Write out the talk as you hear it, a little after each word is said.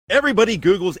Everybody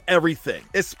Googles everything,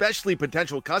 especially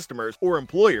potential customers or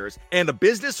employers, and a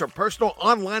business or personal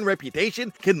online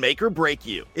reputation can make or break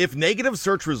you. If negative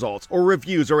search results or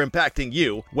reviews are impacting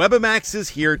you, Webamax is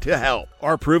here to help.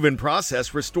 Our proven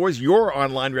process restores your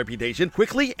online reputation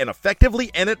quickly and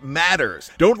effectively, and it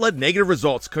matters. Don't let negative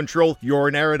results control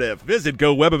your narrative. Visit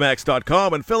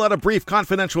GoWebamax.com and fill out a brief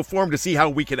confidential form to see how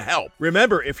we can help.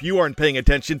 Remember, if you aren't paying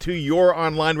attention to your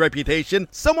online reputation,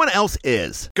 someone else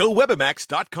is.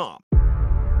 GoWebamax.com.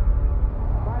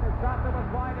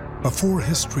 Before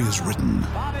history is written,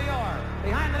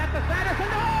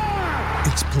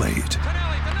 it's played.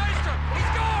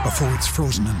 Before it's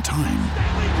frozen in time,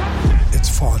 it's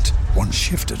fought one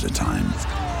shift at a time.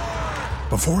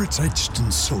 Before it's etched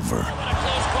in silver,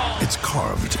 it's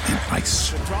carved in ice.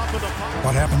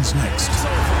 What happens next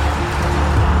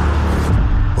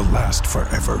will last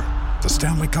forever. The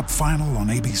Stanley Cup Final on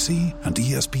ABC and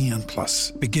ESPN Plus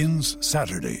begins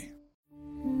Saturday.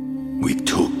 We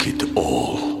took it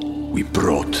all. We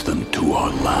brought them to our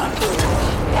land.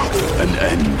 An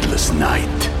endless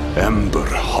night, ember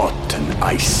hot and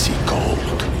icy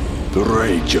cold. The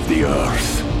rage of the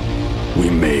earth.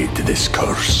 We made this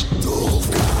curse.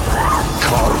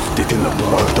 Carved it in the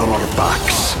blood on our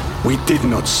backs. We did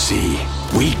not see.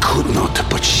 We could not,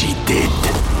 but she did.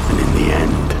 And in the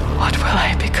end... What will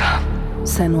I become?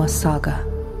 Senua's Saga.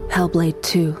 Hellblade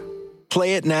 2.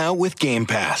 Play it now with Game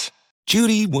Pass.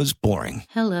 Judy was boring.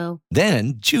 Hello.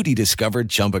 Then Judy discovered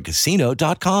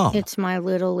ChumbaCasino.com. It's my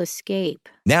little escape.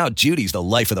 Now Judy's the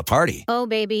life of the party. Oh,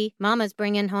 baby, mama's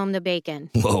bringing home the bacon.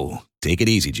 Whoa, take it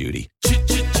easy, Judy.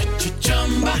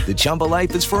 The Chumba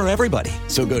life is for everybody.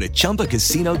 So go to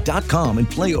ChumbaCasino.com and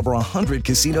play over 100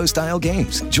 casino-style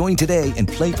games. Join today and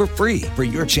play for free for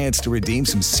your chance to redeem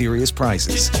some serious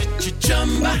prizes.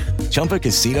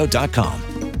 ChumbaCasino.com.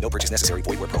 No purchase necessary.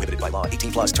 Void where prohibited by law.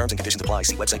 18 plus terms and conditions apply.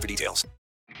 See website for details.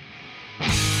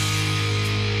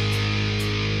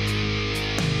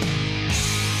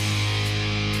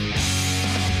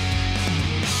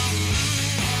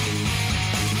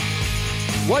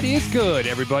 What is good,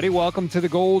 everybody? Welcome to the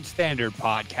Gold Standard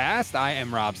Podcast. I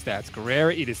am Rob Stats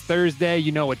Guerrera. It is Thursday.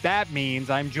 You know what that means.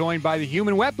 I'm joined by the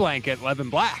human wet blanket, Levin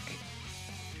Black.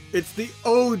 It's the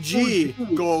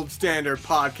OG Gold Standard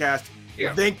Podcast.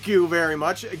 Yeah. Thank you very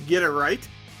much. Get it right.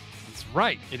 That's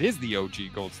right. It is the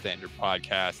OG Gold Standard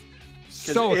Podcast.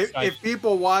 So if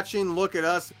people watching look at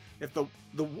us, if the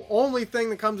only thing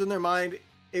that comes in their mind,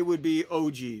 it would be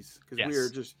OGs, because we are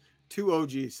just two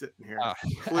OGs sitting here.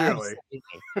 Clearly.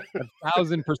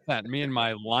 1,000%. Me and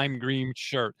my lime green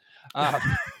shirt.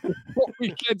 Before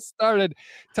we get started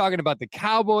talking about the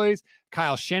Cowboys,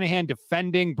 Kyle Shanahan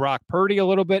defending Brock Purdy a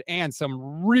little bit, and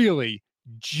some really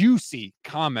juicy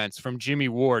comments from Jimmy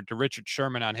Ward to Richard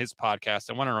Sherman on his podcast.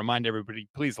 I want to remind everybody,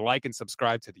 please like and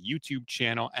subscribe to the YouTube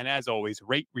channel. And as always,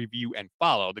 rate, review, and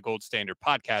follow the Gold Standard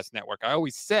Podcast Network. I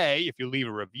always say, if you leave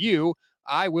a review,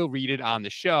 I will read it on the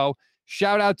show.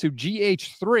 Shout out to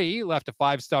GH3, left a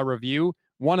 5-star review.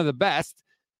 One of the best.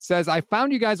 Says, I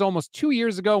found you guys almost 2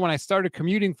 years ago when I started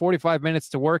commuting 45 minutes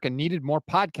to work and needed more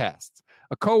podcasts.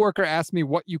 A coworker asked me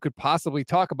what you could possibly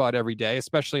talk about every day,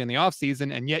 especially in the off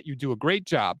season, and yet you do a great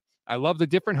job. I love the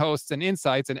different hosts and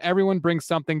insights, and everyone brings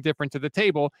something different to the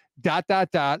table. ...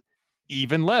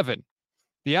 Even Levin.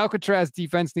 The Alcatraz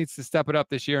defense needs to step it up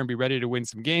this year and be ready to win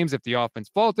some games if the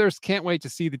offense falters. Can't wait to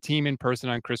see the team in person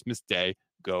on Christmas Day.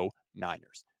 Go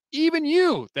Niners. Even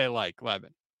you, they like, Levin.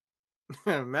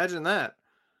 Imagine that.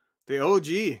 The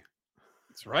OG.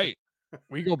 That's right.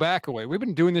 We go back away. We've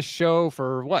been doing this show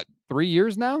for, 3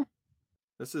 years now?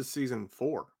 This is season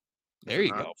 4. There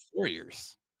you go. 4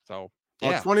 years. So,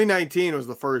 yeah. Well, 2019 was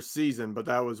the first season, but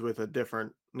that was with a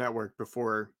different network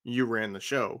before you ran the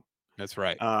show. That's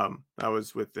right. I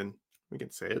was within, we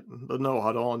can say it, the No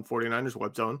Huddle on 49ers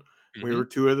Web Zone. Mm-hmm. We were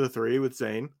 2 of the 3 with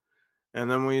Zane. And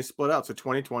then we split out. So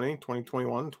 2020,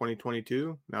 2021,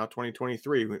 2022, now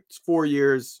 2023. It's 4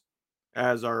 years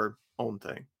as our own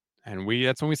thing. And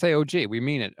that's when we say OG. We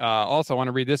mean it. Also, I want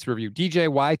to read this review.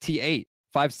 DJYT8,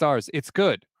 5 stars. It's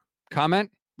good. Comment,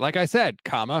 like I said,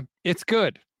 it's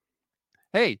good.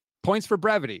 Hey, points for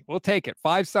brevity. We'll take it.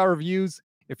 5-star reviews.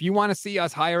 If you want to see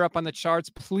us higher up on the charts,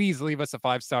 please leave us a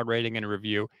 5-star rating and a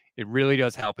review. It really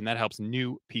does help, and that helps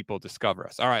new people discover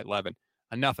us. All right, Levin,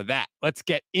 enough of that. Let's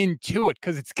get into it,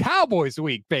 because it's Cowboys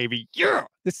week, baby. Yeah!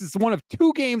 This is one of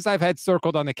 2 games I've had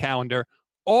circled on the calendar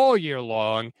all year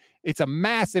long. It's a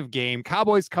massive game.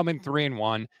 Cowboys come in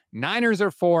 3-1. Niners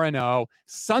are 4-0.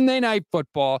 Sunday night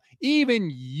football. Even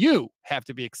you have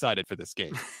to be excited for this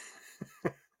game.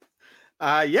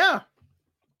 Yeah,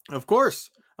 of course.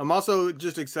 I'm also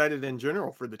just excited in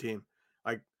general for the team.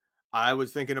 Like, I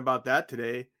was thinking about that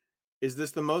today. Is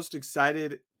this the most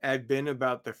excited I've been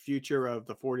about the future of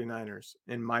the 49ers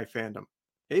in my fandom?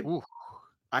 It, Ooh.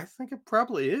 I think it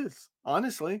probably is,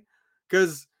 honestly,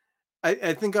 because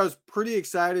I think I was pretty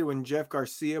excited when Jeff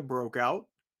Garcia broke out.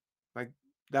 Like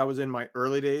that was in my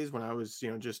early days when I was,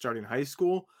 just starting high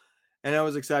school, and I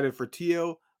was excited for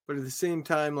Tio. But at the same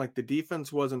time, like the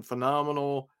defense wasn't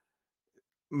phenomenal.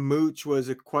 Mooch was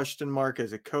a question mark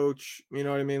as a coach. You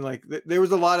know what I mean? Like there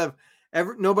was a lot of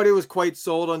nobody was quite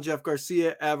sold on Jeff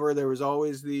Garcia ever. There was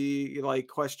always the like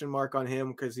question mark on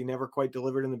him because he never quite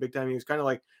delivered in the big time. He was kind of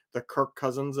like the Kirk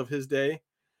Cousins of his day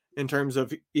in terms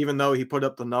of even though he put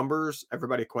up the numbers,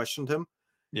 everybody questioned him.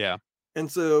 Yeah. And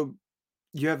so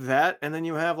you have that, and then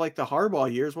you have like the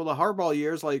Harbaugh years. Well, the Harbaugh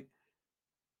years, like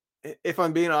if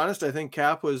I'm being honest, I think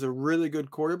Cap was a really good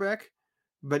quarterback,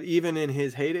 but even in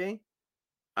his heyday,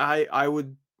 I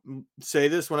would say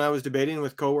this when I was debating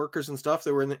with coworkers and stuff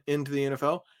that were into the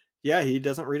NFL. Yeah, he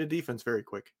doesn't read a defense very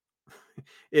quick.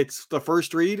 It's the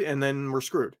first read, and then we're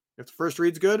screwed. If the first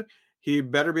read's good, he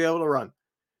better be able to run.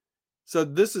 So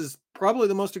this is probably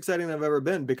the most exciting I've ever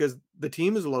been because the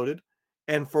team is loaded,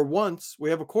 and for once, we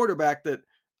have a quarterback that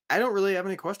I don't really have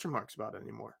any question marks about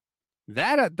anymore.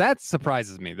 That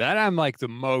surprises me. That I'm like the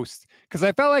most, because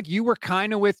I felt like you were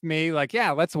kind of with me, like,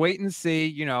 yeah, let's wait and see.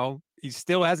 He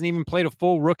still hasn't even played a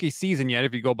full rookie season yet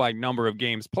if you go by number of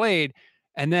games played.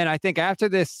 And then I think after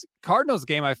this Cardinals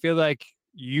game, I feel like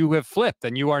you have flipped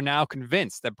and you are now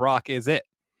convinced that Brock is it.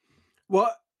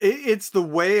 Well, it's the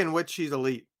way in which he's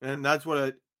elite. And that's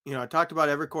what I talked about.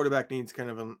 Every quarterback needs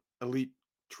kind of an elite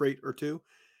trait or two.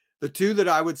 The two that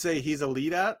I would say he's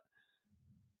elite at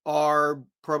are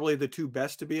probably the two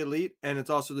best to be elite. And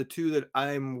it's also the two that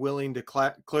I'm willing to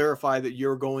clarify that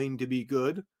you're going to be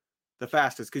good the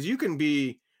fastest. Because you can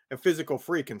be a physical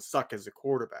freak and suck as a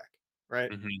quarterback,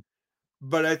 right? Mm-hmm.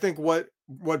 But I think what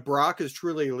Brock is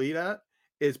truly elite at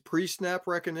is pre-snap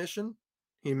recognition.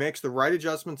 He makes the right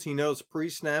adjustments. He knows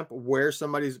pre-snap where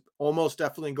somebody's almost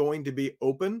definitely going to be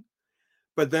open,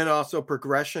 but then also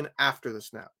progression after the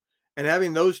snap. And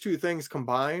having those two things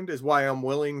combined is why I'm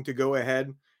willing to go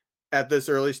ahead at this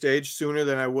early stage sooner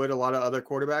than I would a lot of other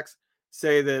quarterbacks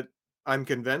say that I'm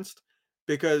convinced.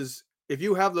 Because if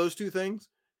you have those two things,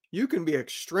 you can be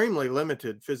extremely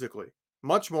limited physically,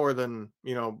 much more than,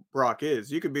 Brock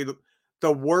is. You could be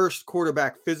the worst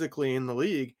quarterback physically in the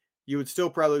league. You would still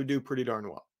probably do pretty darn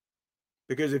well.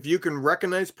 Because if you can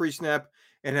recognize pre-snap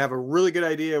and have a really good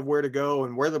idea of where to go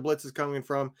and where the blitz is coming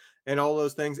from and all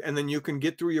those things, and then you can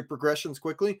get through your progressions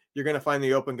quickly, you're going to find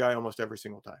the open guy almost every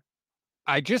single time.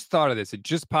 I just thought of this. It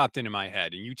just popped into my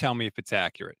head, and you tell me if it's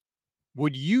accurate.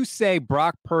 Would you say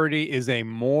Brock Purdy is a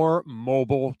more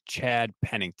mobile Chad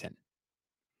Pennington?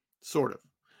 Sort of.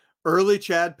 Early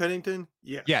Chad Pennington?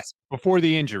 Yes. Yes, before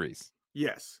the injuries.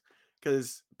 Yes,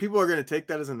 because people are going to take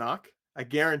that as a knock. I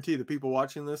guarantee the people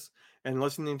watching this and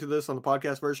listening to this on the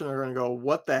podcast version are going to go,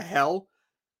 what the hell?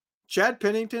 Chad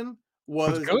Pennington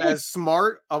was as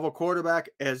smart of a quarterback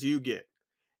as you get.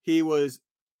 He was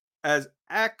as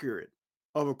accurate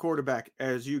of a quarterback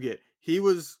as you get. He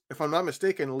was, if I'm not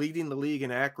mistaken, leading the league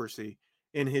in accuracy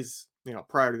in his,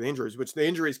 prior to the injuries, which the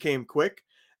injuries came quick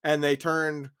and they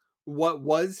turned what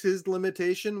was his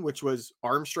limitation, which was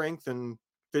arm strength and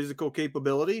physical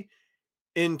capability,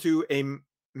 into a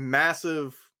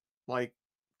massive, like,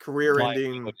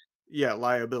 career-ending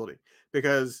liability.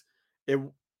 Because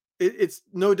it's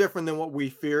no different than what we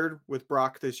feared with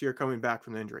Brock this year coming back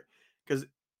from the injury. Because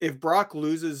if Brock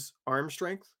loses arm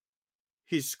strength,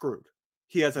 he's screwed.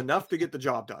 He has enough to get the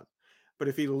job done. But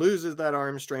if he loses that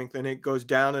arm strength and it goes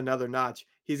down another notch,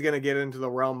 he's going to get into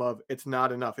the realm of it's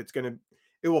not enough.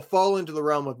 It will fall into the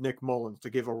realm of Nick Mullins, to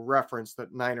give a reference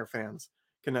that Niner fans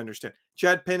can understand.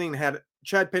 Chad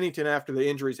Pennington after the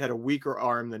injuries had a weaker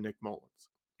arm than Nick Mullins.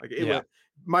 Like it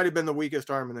might have been the weakest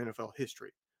arm in NFL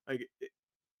history. Like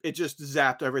it just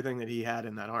zapped everything that he had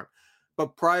in that arm.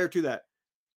 But prior to that,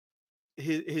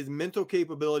 his mental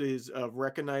capabilities of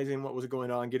recognizing what was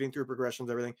going on, getting through progressions,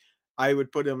 everything, I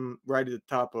would put him right at the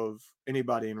top of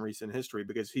anybody in recent history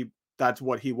because that's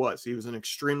what he was. He was an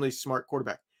extremely smart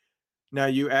quarterback. Now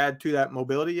you add to that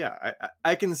mobility. Yeah,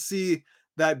 I can see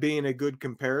that being a good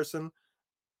comparison.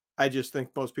 I just think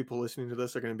most people listening to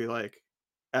this are going to be like,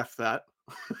 F that.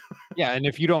 Yeah, and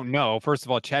if you don't know, first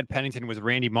of all, Chad Pennington was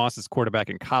Randy Moss's quarterback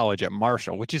in college at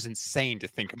Marshall, which is insane to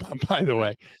think about, by the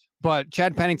way. But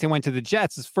Chad Pennington went to the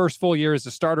Jets his first full year as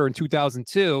a starter in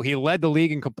 2002. He led the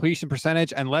league in completion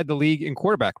percentage and led the league in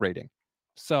quarterback rating.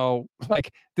 So,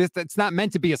 like, that's not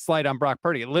meant to be a slight on Brock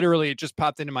Purdy. It just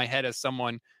popped into my head as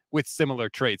someone with similar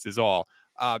traits is all.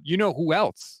 You know who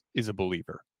else is a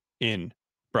believer in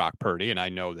Brock Purdy, and I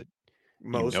know that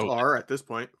Most know are at this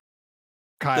point.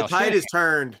 Kyle The tide is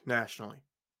turned nationally.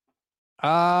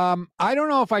 I don't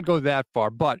know if I'd go that far,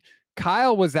 but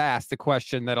Kyle was asked a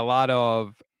question that a lot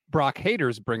of Brock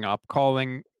haters bring up,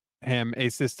 calling him a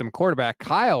system quarterback.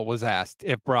 Kyle was asked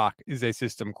if Brock is a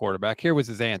system quarterback. Here was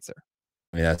his answer.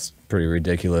 I mean, that's pretty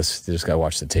ridiculous. You just got to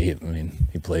watch the tape. I mean,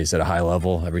 he plays at a high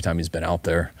level every time he's been out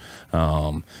there.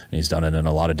 And he's done it in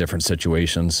a lot of different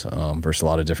situations versus a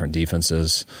lot of different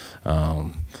defenses,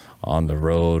 on the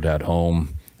road, at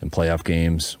home, in playoff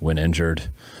games, when injured.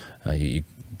 You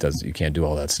can't do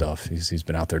all that stuff. He's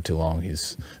been out there too long.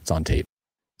 It's on tape.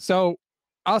 So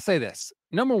I'll say this.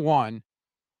 Number one,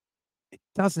 it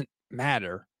doesn't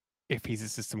matter if he's a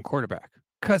system quarterback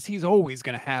because he's always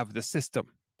going to have the system.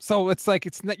 So it's like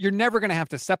you're never going to have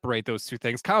to separate those two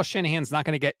things. Kyle Shanahan's not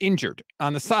going to get injured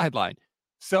on the sideline.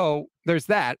 So there's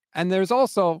that. And there's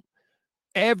also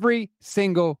every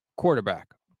single quarterback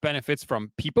benefits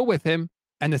from people with him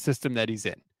and the system that he's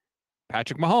in.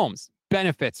 Patrick Mahomes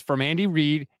benefits from Andy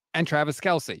Reid and Travis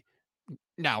Kelce.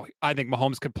 Now, I think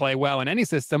Mahomes could play well in any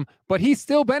system, but he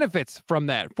still benefits from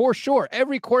that for sure.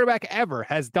 Every quarterback ever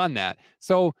has done that.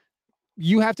 So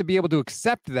you have to be able to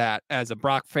accept that as a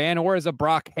Brock fan or as a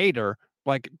Brock hater,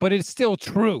 but it's still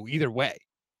true either way.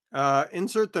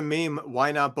 Insert the meme,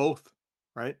 why not both?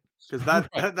 Right? Because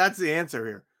that's the answer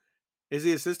here. Is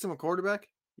he a system quarterback?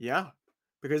 Yeah,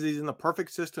 because he's in the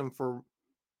perfect system for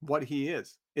what he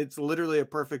is. It's literally a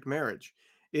perfect marriage.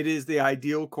 It is the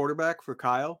ideal quarterback for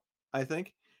Kyle, I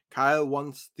think. Kyle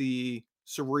wants the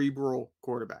cerebral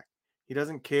quarterback. He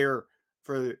doesn't care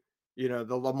for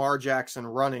the Lamar Jackson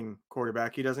running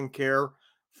quarterback. He doesn't care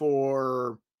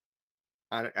for,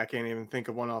 I can't even think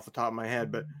of one off the top of my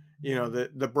head, but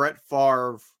the Brett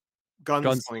Favre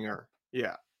gunslinger.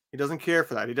 Yeah. He doesn't care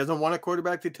for that. He doesn't want a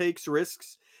quarterback that takes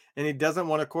risks, and he doesn't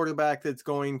want a quarterback that's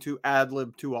going to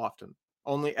ad-lib too often.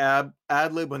 Only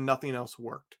ad-lib when nothing else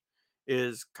worked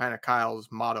is kind of Kyle's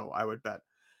motto, I would bet.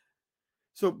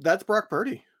 So that's Brock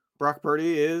Purdy. Brock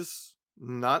Purdy is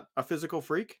not a physical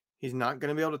freak. He's not going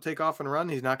to be able to take off and run.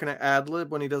 He's not going to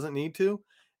ad-lib when he doesn't need to.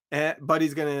 But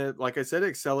he's going to, like I said,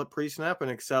 excel at pre-snap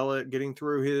and excel at getting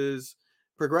through his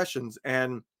progressions.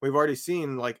 And we've already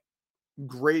seen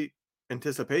great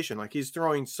anticipation. He's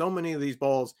throwing so many of these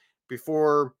balls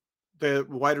before the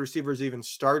wide receivers even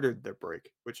started their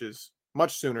break, which is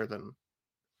much sooner than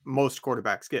most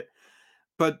quarterbacks get.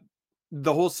 But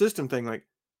the whole system thing,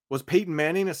 was Peyton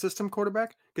Manning a system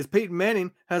quarterback? Because Peyton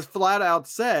Manning has flat out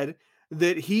said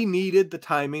that he needed the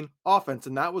timing offense,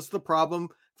 and that was the problem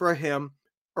for him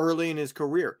early in his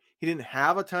career. He didn't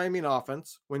have a timing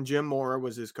offense when Jim Mora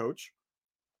was his coach,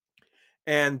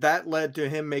 and that led to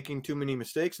him making too many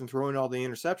mistakes and throwing all the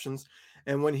interceptions.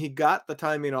 And when he got the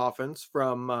timing offense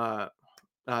from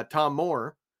Tom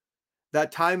Moore,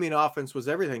 that timing offense was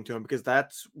everything to him because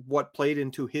that's what played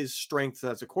into his strengths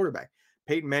as a quarterback.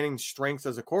 Peyton Manning's strengths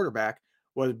as a quarterback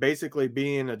was basically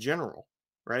being a general,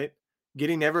 right?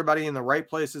 Getting everybody in the right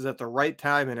places at the right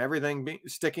time and everything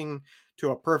sticking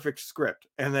to a perfect script,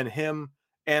 and then him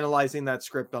analyzing that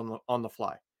script on the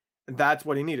fly. And that's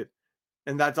what he needed.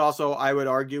 And that's also, I would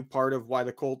argue, part of why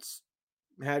the Colts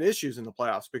had issues in the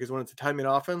playoffs, because when it's a timing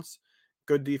offense,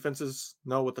 good defenses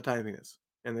know what the timing is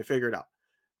and they figure it out.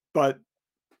 But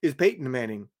is Peyton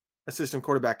Manning a system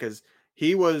quarterback? Because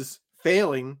he was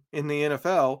failing in the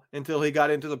NFL until he got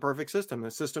into the perfect system,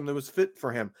 a system that was fit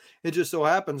for him. It just so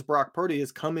happens Brock Purdy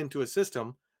has come into a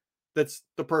system that's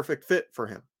the perfect fit for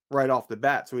him right off the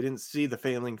bat. So we didn't see the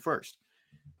failing first.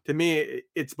 To me,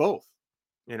 it's both.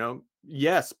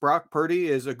 Yes, Brock Purdy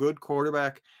is a good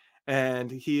quarterback and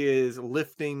he is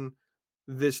lifting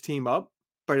this team up,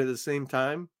 but at the same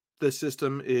time, the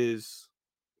system is,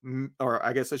 or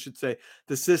I guess I should say,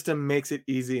 the system makes it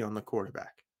easy on the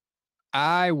quarterback.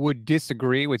 I would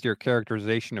disagree with your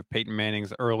characterization of Peyton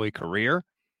Manning's early career.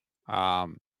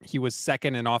 He was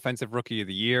second in Offensive Rookie of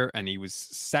the Year, and he was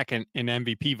second in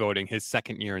MVP voting his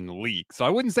second year in the league. So I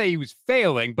wouldn't say he was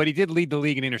failing, but he did lead the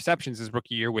league in interceptions his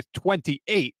rookie year with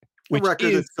 28, which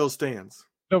record that still stands.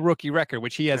 The rookie record,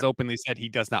 which he has openly said he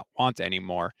does not want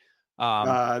anymore.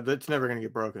 That's never going to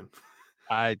get broken.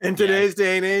 In today's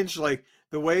day and age,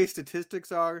 the way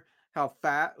statistics are, how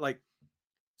fat,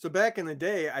 so back in the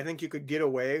day, I think you could get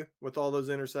away with all those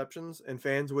interceptions and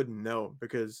fans wouldn't know,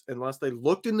 because unless they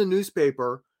looked in the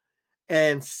newspaper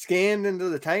and scanned into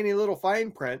the tiny little fine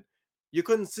print, you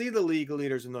couldn't see the league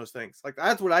leaders in those things.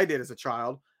 That's what I did as a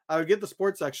child. I would get the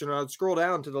sports section and I would scroll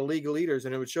down to the league leaders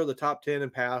and it would show the top 10 in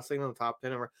passing and the top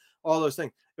 10 and all those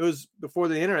things. It was before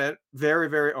the internet,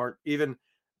 or even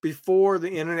before the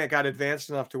internet got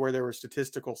advanced enough to where there were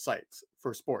statistical sites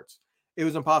for sports. it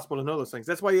was impossible to know those things.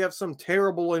 That's why you have some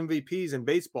terrible MVPs in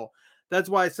baseball. That's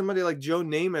why somebody like Joe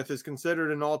Namath is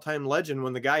considered an all-time legend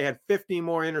when the guy had 50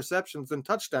 more interceptions than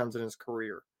touchdowns in his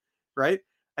career, right?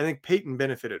 I think Peyton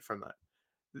benefited from that.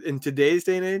 In today's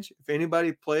day and age, if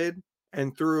anybody played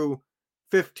and threw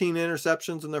 15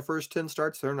 interceptions in their first 10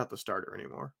 starts, they're not the starter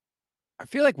anymore. I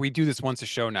feel like we do this once a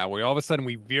show now, where all of a sudden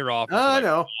we veer off. I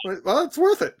know. Well, it's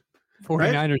worth it.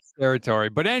 49ers right? territory.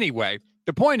 But anyway,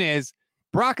 the point is,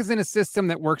 Brock is in a system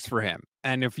that works for him.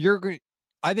 And if you're going,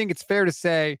 I think it's fair to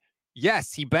say,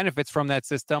 yes, he benefits from that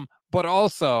system, but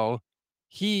also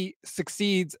he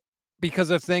succeeds because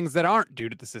of things that aren't due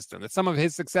to the system, that some of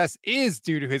his success is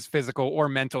due to his physical or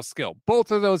mental skill.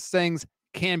 Both of those things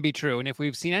can be true. And if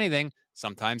we've seen anything,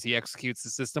 sometimes he executes the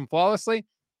system flawlessly.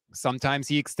 Sometimes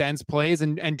he extends plays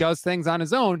and does things on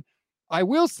his own. I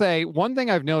will say one thing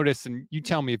I've noticed, and you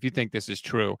tell me if you think this is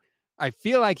true. I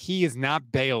feel like he is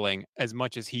not bailing as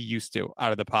much as he used to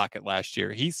out of the pocket last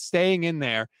year. He's staying in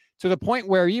there to the point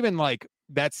where even like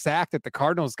that sack that the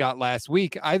Cardinals got last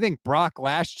week, I think Brock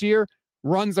last year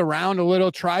runs around a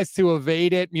little, tries to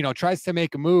evade it, tries to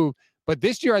make a move. But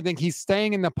this year, I think he's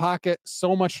staying in the pocket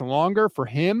so much longer for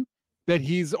him that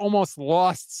he's almost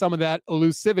lost some of that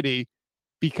elusivity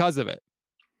because of it.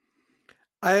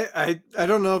 I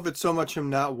don't know if it's so much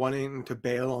him not wanting to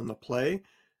bail on the play.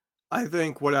 I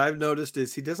think what I've noticed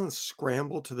is he doesn't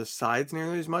scramble to the sides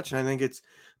nearly as much. And I think it's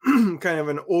kind of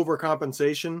an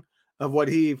overcompensation of what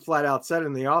he flat out said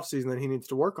in the offseason that he needs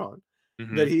to work on.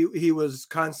 Mm-hmm. That he was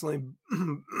constantly,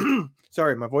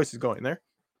 sorry, my voice is going there.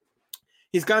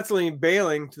 He's constantly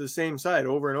bailing to the same side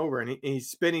over and over, and he's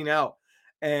spinning out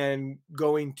and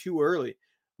going too early.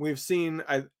 We've seen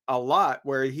a lot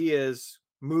where he has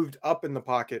moved up in the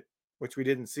pocket, which we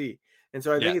didn't see. And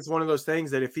so I think it's one of those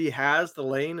things that if he has the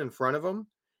lane in front of him,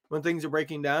 when things are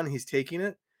breaking down, he's taking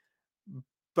it,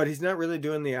 but he's not really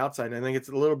doing the outside. And I think it's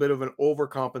a little bit of an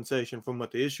overcompensation from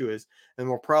what the issue is. And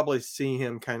we'll probably see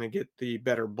him kind of get the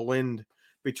better blend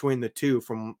between the two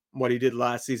from what he did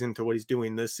last season to what he's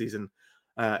doing this season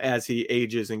as he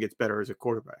ages and gets better as a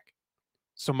quarterback.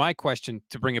 So my question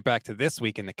to bring it back to this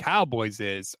week in the Cowboys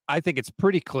is, I think it's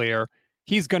pretty clear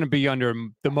he's going to be under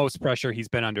the most pressure he's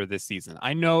been under this season.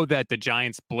 I know that the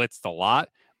Giants blitzed a lot,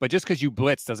 but just because you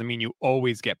blitz doesn't mean you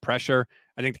always get pressure.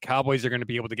 I think the Cowboys are going to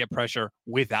be able to get pressure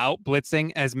without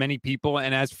blitzing as many people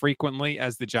and as frequently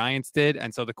as the Giants did.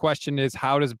 And so the question is,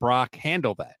 how does Brock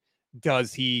handle that?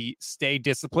 Does he stay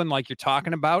disciplined like you're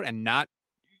talking about and not,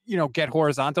 get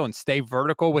horizontal and stay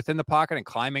vertical within the pocket and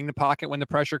climbing the pocket when the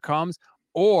pressure comes?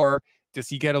 Or does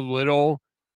he get a little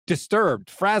disturbed,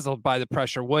 frazzled by the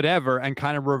pressure, whatever, and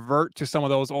kind of revert to some of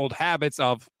those old habits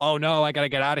of, oh no, I got to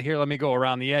get out of here. Let me go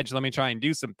around the edge. Let me try and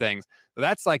do some things. So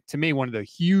that's like, to me, one of the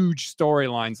huge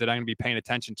storylines that I'm going to be paying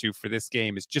attention to for this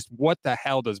game is just what the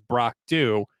hell does Brock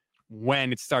do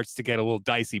when it starts to get a little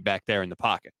dicey back there in the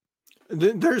pocket?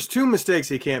 There's two mistakes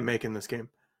he can't make in this game.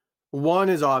 One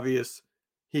is obvious.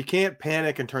 He can't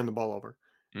panic and turn the ball over,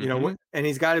 and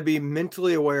he's got to be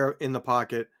mentally aware in the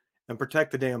pocket and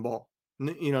protect the damn ball.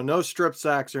 No strip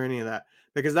sacks or any of that,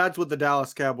 because that's what the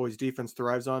Dallas Cowboys defense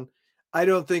thrives on. I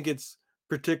don't think it's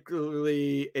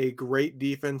particularly a great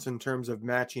defense in terms of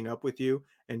matching up with you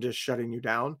and just shutting you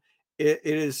down. It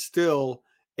is still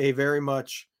a very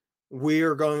much,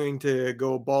 we're going to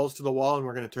go balls to the wall and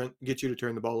we're going to get you to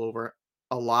turn the ball over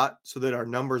a lot so that our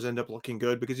numbers end up looking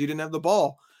good because you didn't have the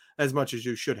ball as much as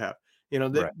you should have.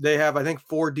 They have, I think,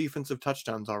 4 defensive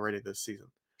touchdowns already this season.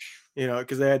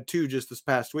 Because they had 2 just this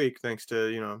past week, thanks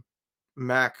to,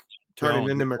 Mac turning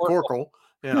into McCorkle.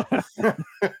 Yeah.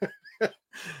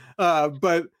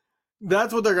 But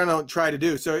that's what they're going to try to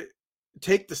do. So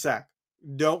take the sack.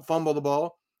 Don't fumble the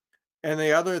ball. And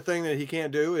the other thing that he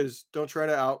can't do is don't try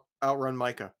to outrun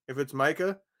Micah. If it's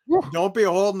Micah, don't be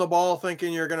holding the ball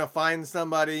thinking you're going to find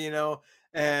somebody,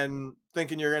 and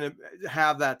thinking you're going to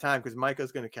have that time because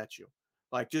Micah's going to catch you.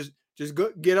 Like, just go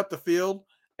get up the field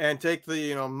and take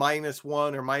the,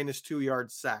 -1 or -2 yard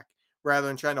sack rather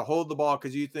than trying to hold the ball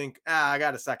because you think, I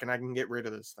got a second, I can get rid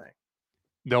of this thing.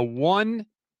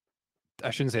 I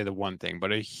shouldn't say the one thing,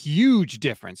 but a huge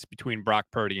difference between Brock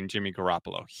Purdy and Jimmy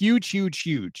Garoppolo,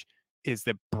 huge, is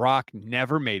that Brock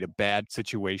never made a bad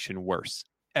situation worse,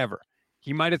 ever.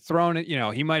 He might have thrown it,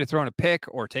 he might have thrown a pick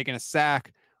or taken a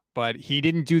sack, but he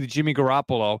didn't do the Jimmy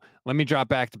Garoppolo. Let me drop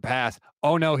back to pass.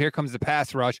 Oh no, here comes the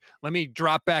pass rush. Let me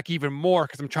drop back even more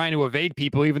because I'm trying to evade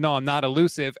people, even though I'm not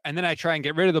elusive. And then I try and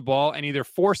get rid of the ball and either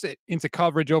force it into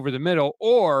coverage over the middle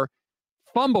or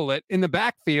fumble it in the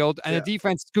backfield. And the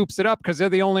defense scoops it up because they're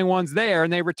the only ones there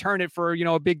and they return it for,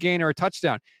 a big gain or a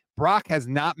touchdown. Brock has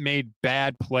not made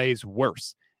bad plays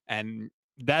worse. And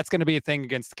that's going to be a thing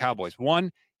against the Cowboys.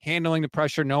 One, handling the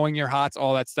pressure, knowing your hots,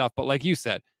 all that stuff. But like you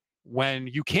said, when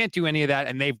you can't do any of that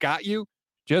and they've got you,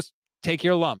 just take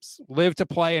your lumps, live to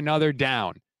play another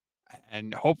down.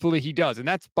 And hopefully he does. And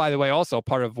that's, by the way, also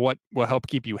part of what will help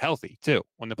keep you healthy too.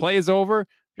 When the play is over,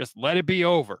 just let it be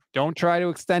over. Don't try to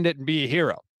extend it and be a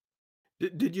hero.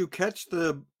 Did you catch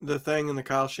the thing in the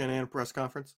Kyle Shanahan press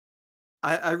conference?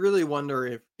 I really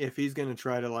wonder if he's going to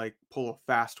try to like pull a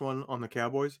fast one on the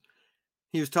Cowboys.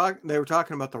 They were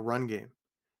talking about the run game,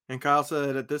 and Kyle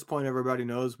said at this point everybody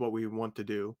knows what we want to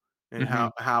do and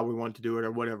how we want to do it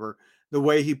or whatever. The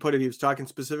way he put it, he was talking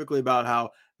specifically about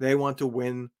how they want to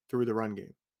win through the run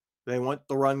game. They want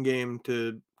the run game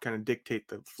to kind of dictate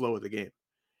the flow of the game.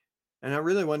 And I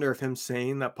really wonder if him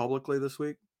saying that publicly this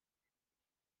week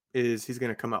is he's going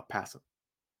to come out passing,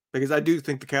 because I do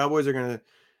think the Cowboys are going to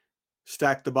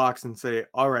stack the box and say,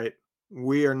 all right,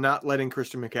 we are not letting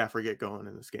Christian McCaffrey get going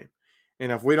in this game.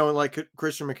 And if we don't let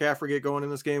Christian McCaffrey get going in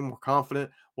this game, we're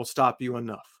confident we'll stop you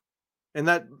enough. And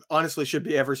that honestly should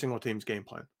be every single team's game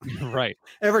plan. Right.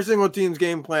 Every single team's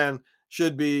game plan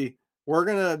should be, we're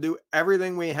going to do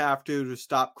everything we have to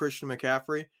stop Christian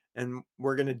McCaffrey, and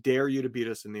we're going to dare you to beat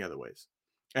us in the other ways.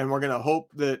 And we're going to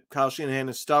hope that Kyle Shanahan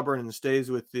is stubborn and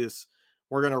stays with this.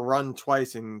 We're going to run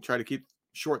twice and try to keep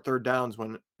short third downs,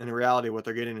 when in reality what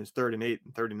they're getting is 3rd and 8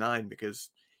 and 3rd and 9, because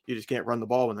you just can't run the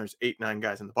ball when there's 8-9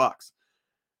 guys in the box.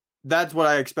 That's what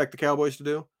I expect the Cowboys to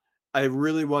do. I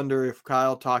really wonder if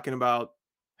Kyle talking about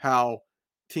how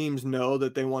teams know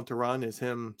that they want to run is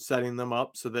him setting them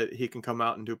up so that he can come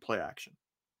out and do play action,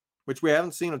 which we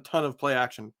haven't seen a ton of play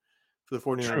action for the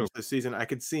 49ers this season. I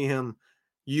could see him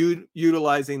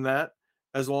utilizing that,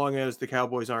 as long as the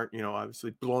Cowboys aren't,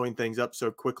 obviously blowing things up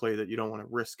so quickly that you don't want to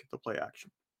risk the play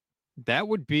action. That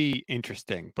would be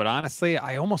interesting. But honestly,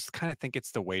 I almost kind of think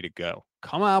it's the way to go.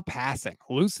 Come out passing,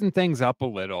 loosen things up a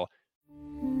little.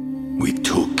 We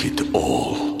took it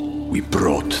all. We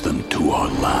brought them to our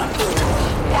land.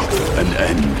 An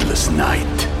endless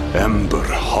night, ember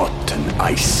hot and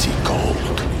icy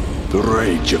cold. The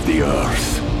rage of the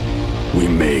earth. We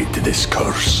made this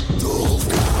curse.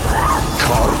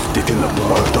 Carved it in the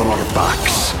blood on our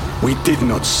backs. We did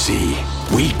not see.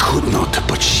 We could not,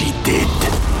 but she did.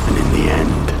 And in the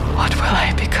end... What will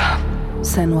I become?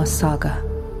 Senwa Saga.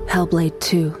 Hellblade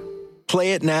 2.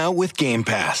 Play it now with Game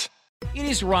Pass. It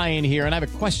is Ryan here, and I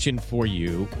have a question for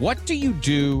you. What do you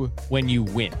do when you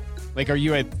win? Like, are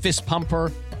you a fist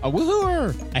pumper, a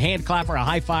woohooer, a hand clapper, a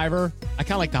high fiver? I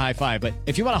kind of like the high five, but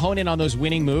if you want to hone in on those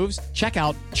winning moves, check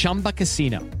out Chumba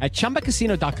Casino. At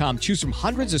ChumbaCasino.com, choose from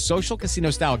hundreds of social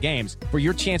casino-style games for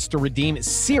your chance to redeem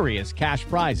serious cash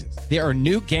prizes. There are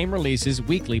new game releases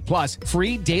weekly, plus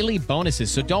free daily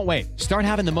bonuses, so don't wait. Start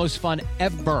having the most fun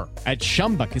ever at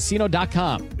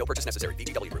ChumbaCasino.com. No purchase necessary.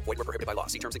 VGW. Void where prohibited by law.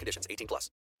 See terms and conditions. 18+.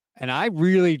 And I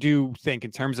really do think,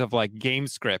 in terms of like game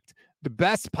script, the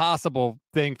best possible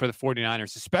thing for the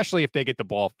 49ers, especially if they get the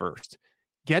ball first.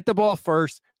 Get the ball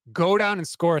first, go down and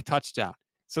score a touchdown.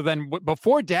 So then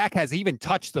before Dak has even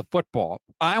touched the football,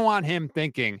 I want him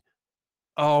thinking,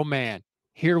 oh man,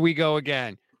 here we go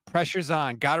again. Pressure's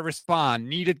on, got to respond.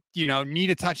 Need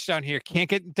a touchdown here. Can't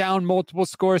get down multiple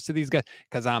scores to these guys,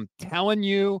 because I'm telling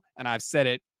you, and I've said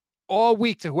it all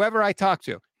week to whoever I talk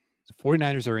to, the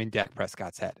 49ers are in Dak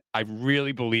Prescott's head. I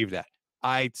really believe that.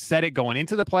 I said it going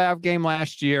into the playoff game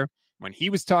last year when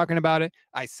he was talking about it.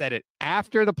 I said it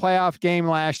after the playoff game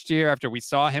last year, after we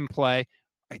saw him play.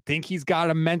 I think he's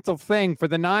got a mental thing for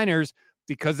the Niners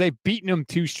because they've beaten him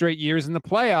 2 straight years in the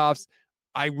playoffs.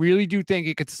 I really do think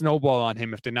it could snowball on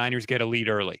him if the Niners get a lead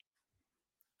early.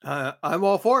 I'm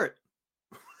all for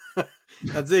it.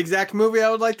 That's the exact movie I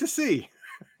would like to see.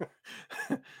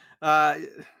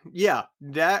 Yeah,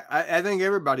 Dak, I think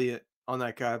everybody on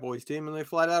that Cowboys team, and they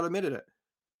flat out admitted it.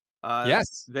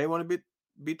 Yes. They want to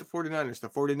beat the 49ers. The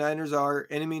 49ers are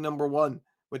enemy number 1,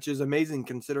 which is amazing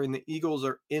considering the Eagles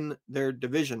are in their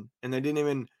division, and they didn't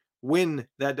even win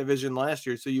that division last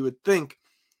year. So you would think,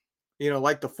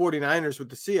 like the 49ers with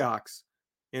the Seahawks,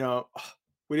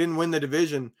 we didn't win the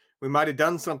division. We might have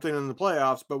done something in the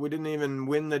playoffs, but we didn't even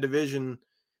win the division,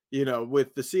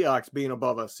 with the Seahawks being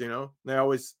above us,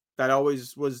 that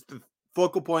always was the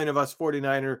focal point of us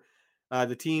 49er,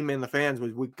 the team and the fans,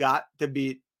 was we got to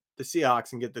beat the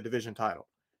Seahawks and get the division title,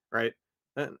 right?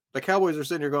 And the Cowboys are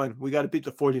sitting here going, we got to beat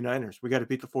the 49ers. We got to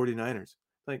beat the 49ers.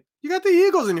 Like, you got the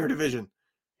Eagles in your division.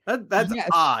 That's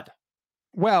odd.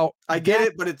 Well, I get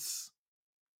it, but it's...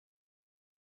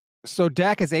 So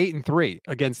Dak is 8-3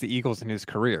 against the Eagles in his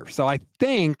career. So I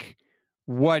think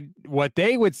what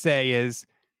they would say is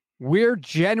we're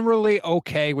generally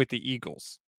okay with the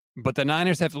Eagles. but the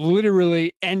Niners have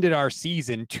literally ended our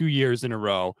season 2 years in a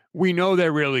row. We know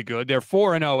they're really good. They're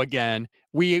 4-0 again.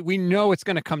 We know it's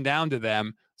going to come down to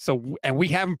them. So, and we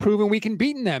haven't proven we can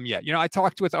beat them yet. I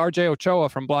talked with RJ Ochoa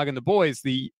from Blogging the Boys,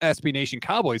 the SB Nation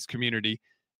Cowboys community,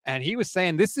 and he was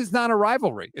saying this is not a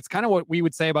rivalry. It's kind of what we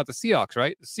would say about the Seahawks,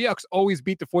 right? The Seahawks always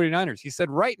beat the 49ers. He said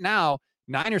right now,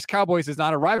 Niners Cowboys is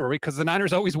not a rivalry because the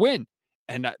Niners always win.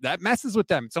 And that messes with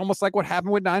them. It's almost like what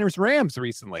happened with Niners Rams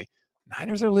recently.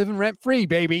 Niners are living rent free,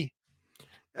 baby.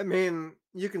 I mean,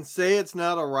 you can say it's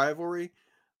not a rivalry,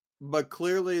 but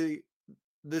clearly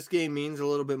this game means a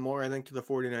little bit more, I think, to the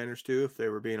 49ers too, if they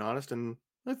were being honest. And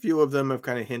a few of them have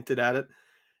kind of hinted at it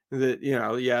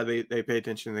that, they pay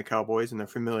attention to the Cowboys and they're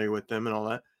familiar with them and all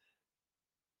that.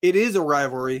 It is a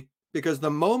rivalry because the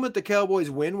moment the Cowboys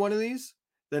win one of these,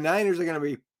 the Niners are going to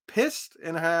be pissed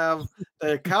and have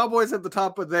the Cowboys at the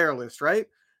top of their list, right?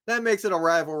 That makes it a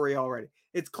rivalry already.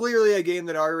 It's clearly a game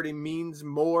that already means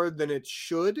more than it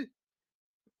should,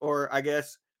 or I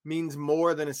guess means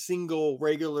more than a single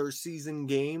regular season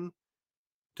game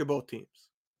to both teams,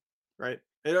 right?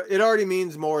 It already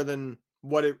means more than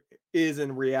what it is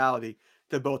in reality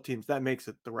to both teams. That makes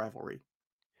it the rivalry.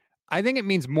 I think it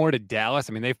means more to Dallas.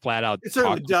 I mean, they flat out. It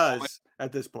certainly does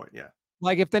at this point, yeah.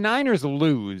 Like if the Niners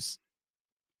lose,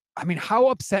 I mean, how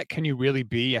upset can you really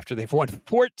be after they've won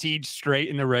 14 straight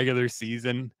in the regular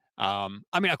season?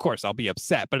 I mean, of course, I'll be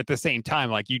upset, but at the same time,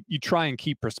 like you try and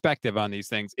keep perspective on these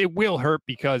things. It will hurt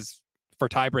because for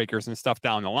tiebreakers and stuff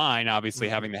down the line, obviously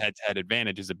having the head-to-head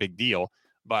advantage is a big deal.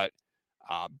 But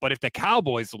if the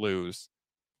Cowboys lose,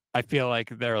 I feel like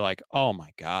they're like, oh my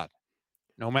God,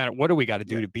 no matter what do we got to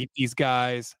do to beat these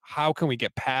guys? How can we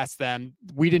get past them?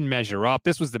 We didn't measure up.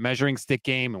 This was the measuring stick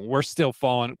game, and we're still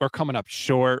falling. We're coming up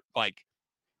short. Like,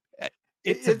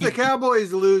 if the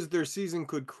Cowboys lose, their season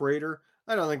could crater.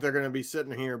 I don't think they're going to be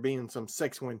sitting here being some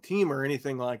 6-win team or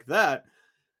anything like that.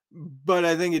 But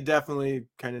I think it definitely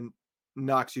kind of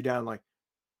knocks you down. Like,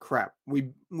 crap,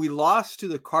 we lost to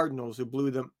the Cardinals,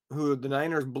 who the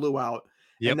Niners blew out,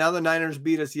 and now the Niners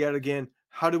beat us yet again.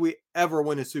 How do we ever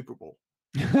win a Super Bowl?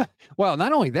 Well,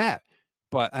 not only that,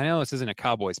 but I know this isn't a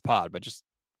Cowboys pod, but just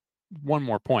one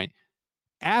more point.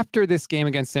 After this game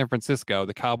against San Francisco,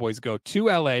 the Cowboys go to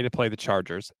LA to play the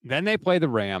Chargers. Then they play the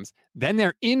Rams. Then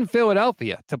they're in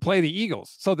Philadelphia to play the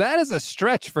Eagles. So that is a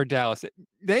stretch for Dallas.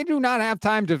 They do not have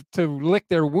time to lick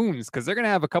their wounds because they're going to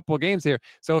have a couple of games here.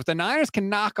 So if the Niners can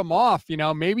knock them off,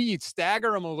 maybe you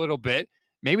stagger them a little bit.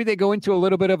 Maybe they go into a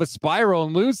little bit of a spiral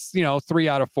and lose, 3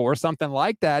 out of 4, something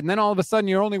like that. And then all of a sudden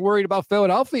you're only worried about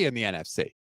Philadelphia in the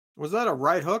NFC. Was that a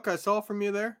right hook I saw from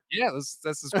you there? Yeah, that's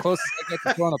as close as I get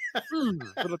to throwing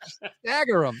a little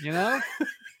stagger them,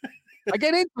 I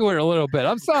get into it a little bit.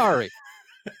 I'm sorry.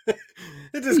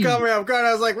 It just caught me off guard.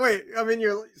 I was like, wait, I mean,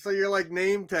 your like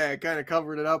name tag kind of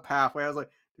covered it up halfway. I was like,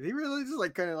 did he really just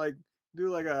like kind of like do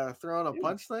like a throwing a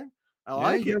punch thing? I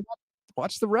like it.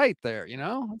 Watch the right there,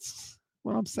 That's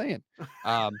what I'm saying.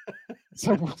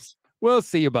 So we'll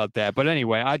see about that. But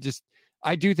anyway,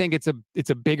 I do think it's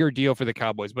a bigger deal for the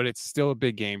Cowboys, but it's still a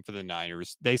big game for the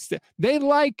Niners. They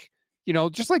like,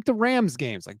 just like the Rams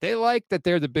games, like they like that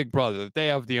they're the big brother, that they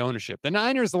have the ownership. The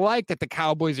Niners like that the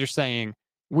Cowboys are saying,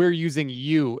 we're using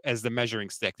you as the measuring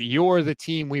stick. You're the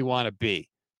team we want to be.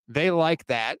 They like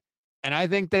that. And I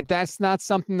think that that's not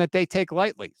something that they take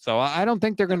lightly. So I don't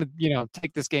think they're going to,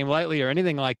 take this game lightly or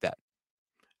anything like that.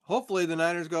 Hopefully the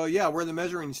Niners go, yeah, we're the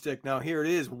measuring stick. Now here it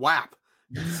is. Whap.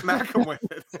 Smack them with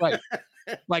it. Right.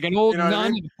 Like an old nun. I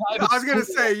mean? I was going to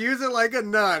say, use it like a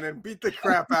nun and beat the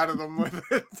crap out of them with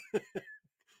it.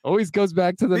 Always goes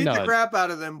back to the nun. Beat the crap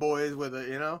out of them boys with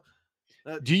it,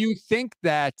 Do you think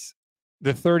that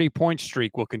the 30-point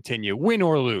streak will continue, win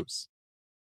or lose?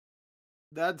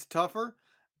 That's tougher.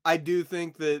 I do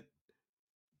think that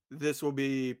this will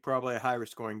be probably a higher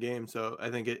scoring game. So I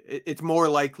think it's more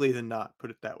likely than not, put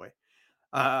it that way.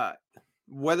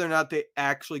 Whether or not they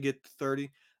actually get to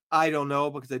 30, I don't know,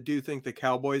 because I do think the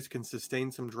Cowboys can sustain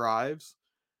some drives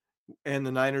and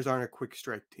the Niners aren't a quick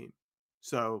strike team.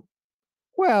 So,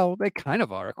 well, they kind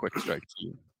of are a quick strike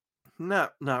team.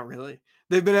 Not really.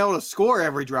 They've been able to score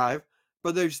every drive,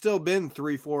 but they've still been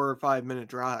 3, 4, or 5 minute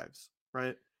drives,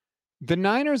 right? The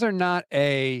Niners are not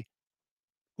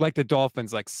like the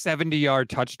Dolphins, like 70-yard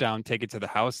touchdown, take it to the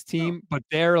house team, but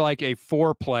they're like a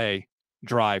 4-play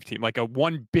drive team, like a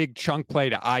one big chunk play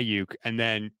to Ayuk and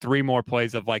then 3 more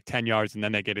plays of like 10 yards and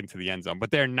then they get into the end zone. But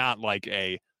they're not like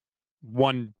any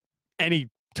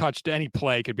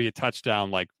play could be a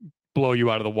touchdown, like blow you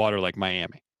out of the water like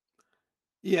Miami.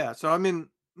 Yeah, so I mean,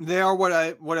 they are what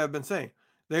I've been saying.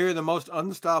 They are the most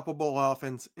unstoppable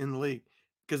offense in the league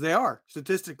because they are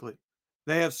statistically.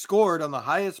 They have scored on the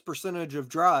highest percentage of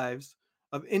drives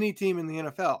of any team in the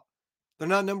NFL. They're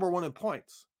not number one in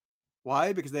points.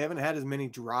 Why? Because they haven't had as many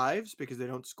drives because they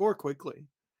don't score quickly.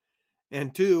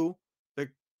 And two, the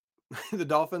the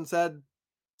Dolphins had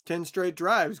 10 straight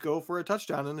drives go for a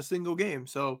touchdown in a single game.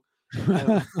 So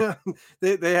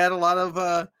they had a lot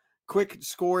of quick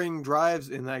scoring drives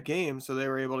in that game, so they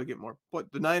were able to get more.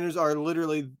 But the Niners are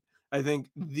literally, I think,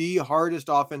 the hardest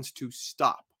offense to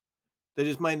stop. They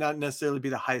just might not necessarily be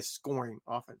the highest scoring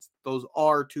offense. Those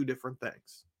are two different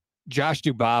things. Josh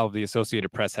Dubow of the Associated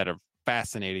Press had a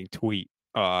fascinating tweet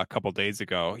a couple days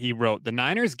ago. He wrote, the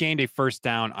Niners gained a first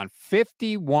down on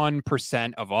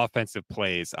 51% of offensive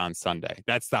plays on Sunday.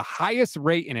 That's the highest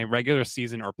rate in a regular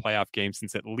season or playoff game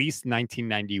since at least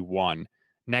 1991.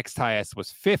 Next highest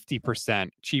was 50%,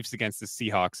 Chiefs against the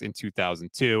Seahawks in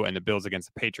 2002 and the Bills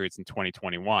against the Patriots in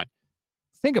 2021.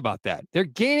 Think about that. They're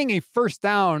gaining a first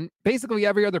down basically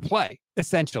every other play,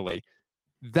 essentially.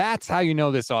 That's how you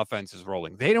know this offense is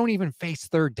rolling. They don't even face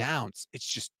third downs. It's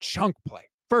just chunk play.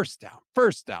 First down,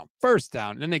 first down, first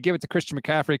down. And then they give it to Christian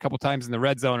McCaffrey a couple times in the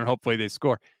red zone, and hopefully they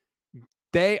score.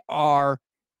 They are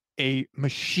a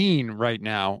machine right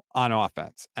now on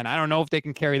offense. And I don't know if they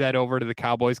can carry that over to the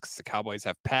Cowboys because the Cowboys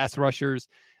have pass rushers.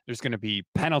 There's going to be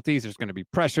penalties. There's going to be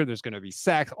pressure. There's going to be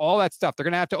sacks, all that stuff. They're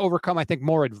going to have to overcome, I think,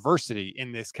 more adversity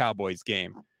in this Cowboys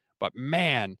game. But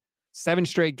man, 7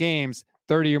 straight games,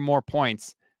 30 or more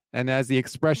points. And as the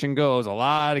expression goes, a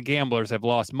lot of gamblers have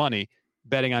lost money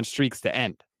betting on streaks to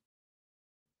end.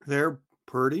 They're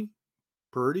pretty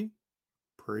good.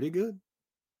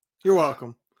 You're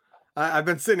welcome. I've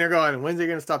been sitting here going, when's he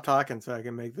going to stop talking so I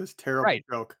can make this terrible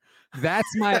joke? That's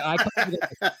my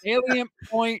salient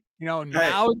point,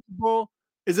 knowledgeable.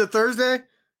 Is it Thursday?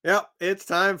 Yep. It's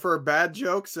time for bad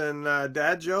jokes and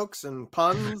dad jokes and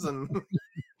puns. And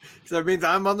so that means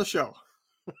I'm on the show.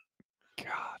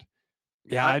 God.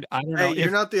 Yeah, I don't know. Hey,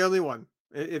 you're not the only one.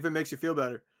 If it makes you feel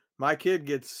better. My kid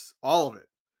gets all of it.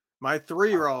 My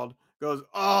 3-year-old goes,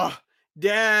 oh,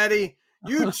 Daddy,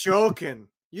 you joking.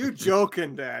 You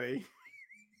joking, Daddy.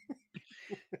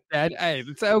 Dad, hey,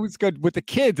 it's always good. With the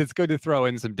kids, it's good to throw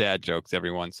in some dad jokes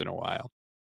every once in a while.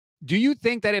 Do you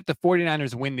think that if the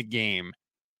 49ers win the game,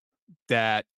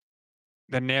 that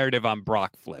the narrative on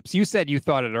Brock flips? You said you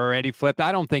thought it already flipped.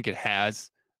 I don't think it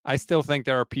has. I still think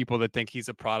there are people that think he's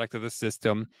a product of the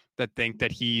system, that think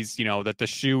that he's, that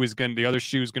the other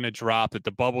shoe is going to drop, that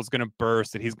the bubble's going to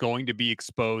burst, that he's going to be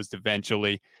exposed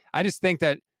eventually. I just think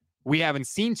that we haven't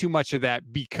seen too much of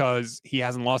that because he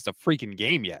hasn't lost a freaking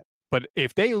game yet. But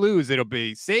if they lose, it'll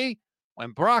be, see,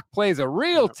 when Brock plays a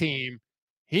real team,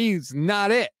 he's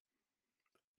not it.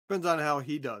 Depends on how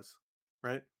he does,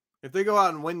 right? If they go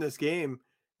out and win this game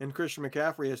and Christian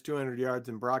McCaffrey has 200 yards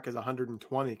and Brock has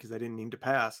 120 because they didn't need to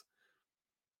pass,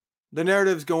 the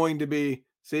narrative's going to be,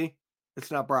 see,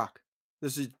 it's not Brock.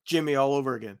 This is Jimmy all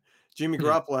over again. Jimmy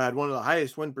Garoppolo had one of the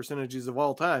highest win percentages of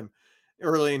all time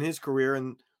early in his career,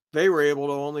 and they were able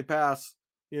to only pass,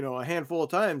 a handful of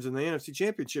times in the NFC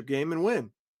Championship game and win.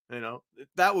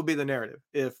 That would be the narrative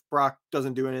if Brock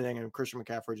doesn't do anything and Christian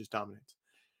McCaffrey just dominates.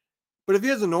 But if he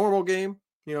has a normal game,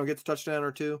 gets a touchdown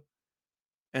or two,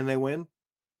 and they win,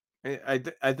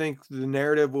 I think the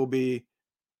narrative will be,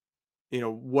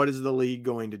 what is the league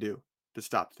going to do to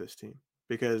stop this team?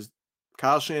 Because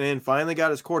Kyle Shanahan finally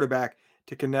got his quarterback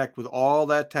to connect with all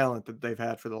that talent that they've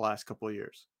had for the last couple of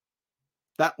years.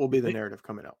 That will be the narrative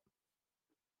coming out.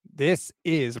 This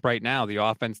is right now the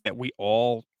offense that we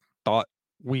all thought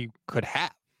we could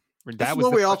have. That's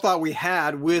what we all thought we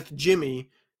had with Jimmy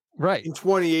right in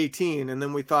 2018. And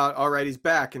then we thought, all right, he's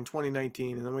back in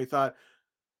 2019. And then we thought,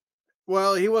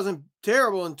 well, he wasn't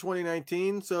terrible in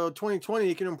 2019. So 2020,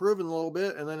 he can improve in a little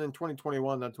bit. And then in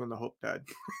 2021, that's when the hope died.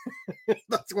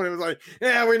 That's when it was like,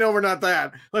 yeah, we know we're not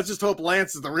that. Let's just hope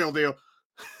Lance is the real deal.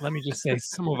 Let me just say,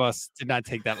 some of us did not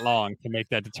take that long to make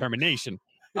that determination.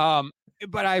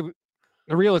 But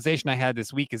the realization I had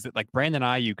this week is that Brandon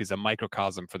Ayuk is a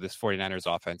microcosm for this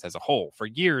 49ers offense as a whole. For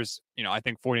years, I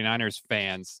think 49ers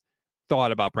fans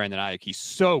thought about Brandon Ayuk. He's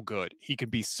so good. He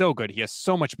could be so good. He has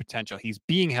so much potential. He's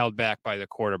being held back by the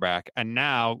quarterback. And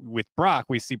now with Brock,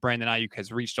 we see Brandon Ayuk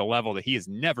has reached a level that he has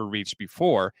never reached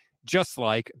before. Just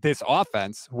like this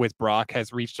offense with Brock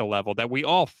has reached a level that we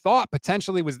all thought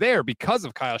potentially was there because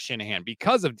of Kyle Shanahan,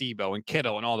 because of Debo and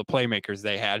Kittle and all the playmakers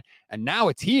they had. And now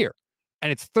it's here.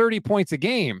 And it's 30 points a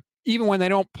game, even when they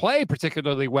don't play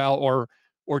particularly well or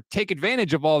take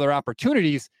advantage of all their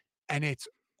opportunities. And it's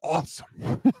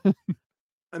awesome.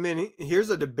 I mean, here's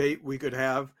a debate we could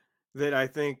have that I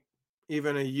think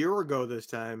even a year ago this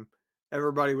time,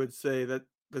 everybody would say that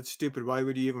that's stupid. Why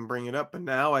would you even bring it up? But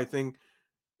now I think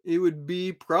it would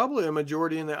be probably a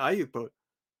majority in the Ayuk boat.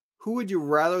 Who would you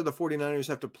rather the 49ers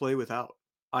have to play without?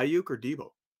 Ayuk or Debo?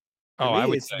 For Oh, I me,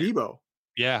 would it's say, Debo.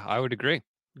 yeah, I would agree.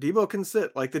 Debo can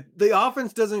sit. Like the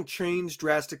offense doesn't change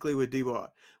drastically with Debo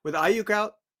out. With Ayuk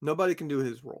out, nobody can do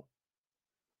his role.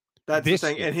 That's the This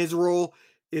thing. year, And his role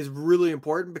is really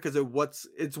important because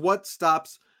it's what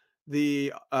stops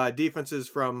the defenses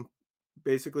from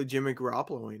basically Jimmy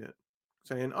Garoppolo in it.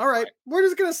 Saying, all right, we're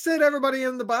just going to sit everybody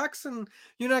in the box and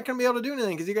you're not going to be able to do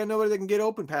anything because you got nobody that can get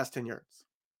open past 10 yards.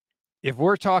 if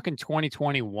we're talking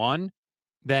 2021,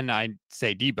 then I'd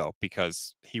say Debo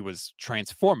because he was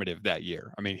transformative that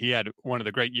year. I mean, he had one of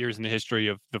the great years in the history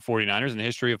of the 49ers and the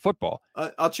history of football.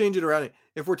 I'll change it around.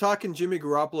 If we're talking Jimmy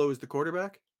Garoppolo as the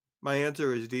quarterback, my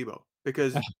answer is Debo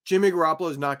because Jimmy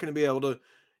Garoppolo is not going to be able to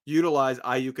utilize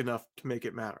Ayuk enough to make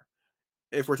it matter.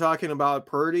 If we're talking about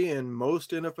Purdy and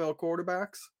most NFL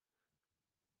quarterbacks,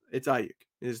 it's Ayuk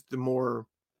is the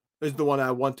one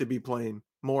I want to be playing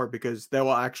more because they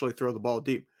will actually throw the ball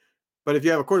deep. But if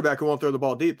you have a quarterback who won't throw the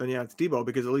ball deep, then yeah, it's Debo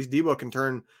because at least Debo can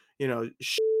turn,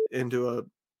 into a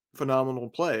phenomenal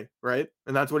play, right?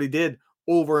 And that's what he did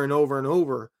over and over and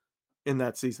over in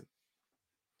that season.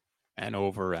 And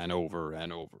over and over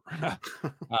and over.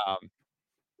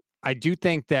 I do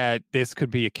think that this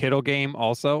could be a Kittle game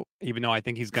also, even though I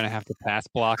think he's going to have to pass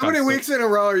block. How many weeks in a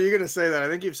row are you going to say that? I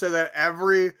think you've said that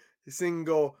every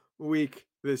single week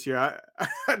this year.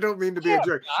 I don't mean to be a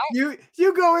jerk. You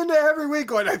go into every week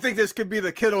going, I think this could be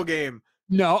the Kittle game.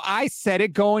 No, I said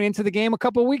it going into the game a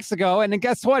couple weeks ago, and then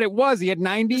guess what? It was. He had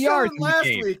 90 yards last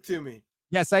week to me.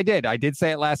 Yes, I did. I did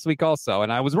say it last week also,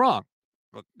 and I was wrong.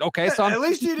 Okay, so at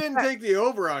least you didn't take the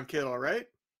over on Kittle, right?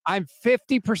 I'm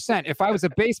 50%. If I was a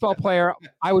baseball player,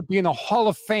 I would be in the Hall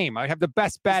of Fame. I'd have the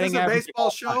best batting average. Is this a baseball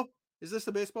show? Is this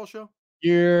a baseball show?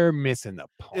 You're missing the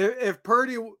point. If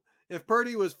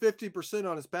Purdy was 50%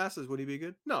 on his passes, would he be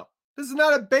good? No. This is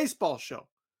not a baseball show.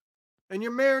 And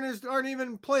your Mariners aren't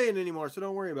even playing anymore, so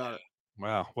don't worry about it.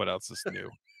 Well, what else is new?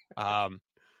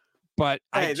 But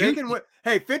hey, they can win.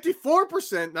 Hey,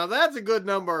 54%. Now that's a good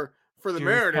number for the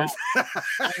Mariners.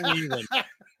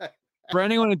 For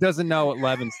anyone who doesn't know what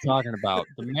Levin's talking about,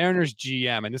 the Mariners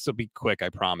GM, and this will be quick, I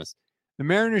promise. The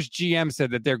Mariners GM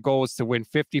said that their goal is to win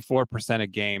 54%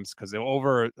 of games because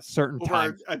over a certain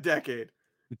time, a decade,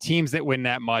 the teams that win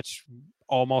that much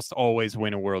almost always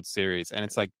win a World Series. And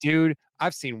it's like, dude,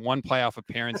 I've seen one playoff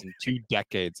appearance in 2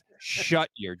 decades. Shut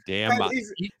your damn mouth.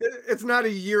 It's not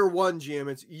a year 1 GM,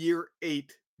 it's year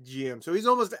 8 GM. So he's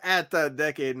almost at the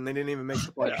decade and they didn't even make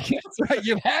the playoffs. That's right.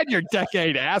 You've had your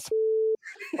decade, asshole.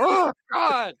 Oh,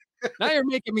 God. Now you're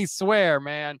making me swear,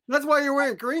 man. That's why you're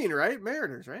wearing green, right?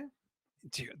 Mariners, right?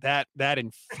 Dude, that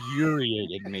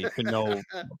infuriated me to know.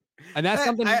 And that's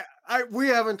something we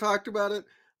haven't talked about it.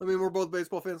 I mean, we're both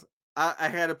baseball fans. I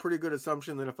had a pretty good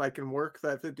assumption that if I can work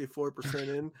that 54%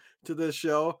 in to this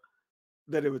show,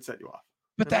 that it would set you off.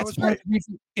 But that's why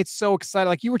it's so exciting.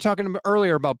 Like you were talking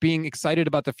earlier about being excited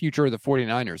about the future of the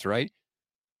 49ers, right?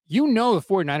 You know the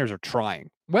 49ers are trying.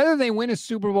 Whether they win a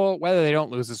Super Bowl, whether they don't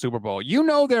lose a Super Bowl, you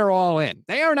know they're all in.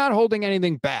 They are not holding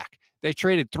anything back. They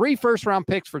traded 3 first-round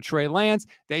picks for Trey Lance.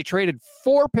 They traded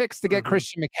 4 picks to get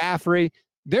Christian McCaffrey.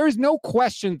 There is no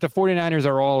question that the 49ers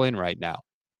are all in right now.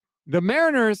 The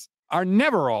Mariners are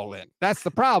never all in. That's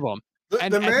the problem.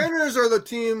 The Mariners are the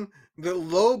team that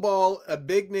lowball a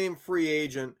big-name free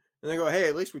agent, and they go, hey,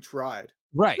 at least we tried.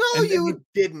 Right. No, you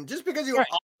didn't. Just because you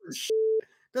offered shit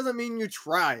doesn't mean you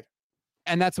tried.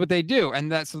 And that's what they do.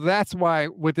 And that's why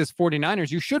with this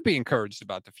 49ers, you should be encouraged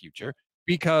about the future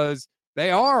because they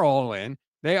are all in.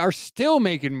 They are still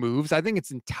making moves. I think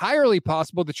it's entirely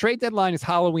possible. The trade deadline is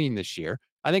Halloween this year.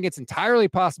 I think it's entirely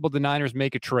possible the Niners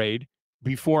make a trade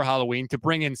before Halloween to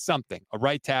bring in something, a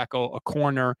right tackle, a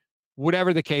corner,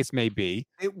 whatever the case may be.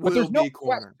 But there's no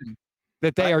question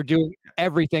that they are doing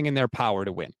everything in their power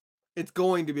to win. It's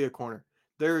going to be a corner.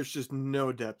 There is just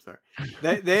no depth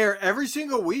there. They are every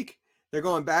single week. They're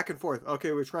going back and forth.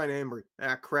 Okay, we're trying Ambry.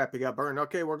 Ah, crap, he got burned.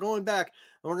 Okay, we're going back,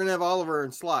 and we're going to have Oliver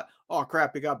in slot. Oh,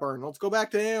 crap, he got burned. Let's go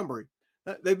back to Ambry.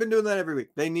 They've been doing that every week.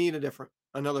 They need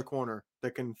another corner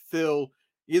that can fill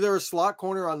either a slot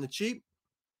corner on the cheap,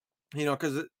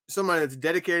 because somebody that's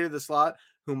dedicated to the slot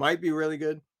who might be really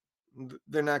good,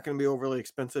 they're not going to be overly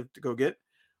expensive to go get,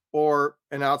 or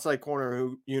an outside corner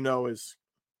who is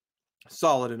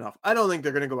solid enough. I don't think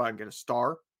they're going to go out and get a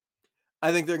star.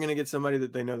 I think they're going to get somebody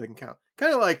that they know they can count.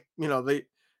 Kind of like,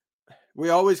 we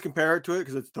always compare it to it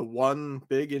because it's the one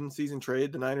big in-season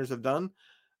trade the Niners have done.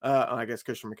 I guess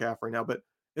Christian McCaffrey now, but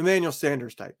Emmanuel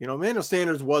Sanders type. Emmanuel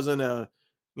Sanders wasn't a,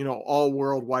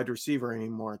 all-world wide receiver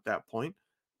anymore at that point.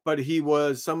 but he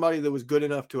was somebody that was good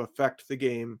enough to affect the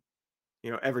game,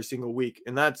 every single week.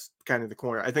 And that's kind of the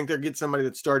corner. I think they'll get somebody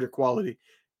that's starter quality,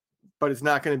 but it's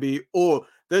not going to be,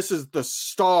 this is the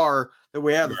star that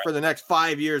we have for the next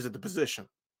 5 years at the position.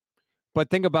 But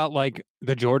think about like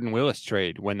the Jordan Willis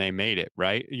trade when they made it,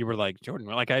 right? You were like, Jordan,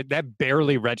 that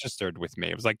barely registered with me.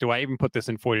 It was like, do I even put this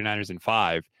in 49ers in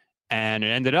 5? And it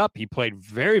ended up, he played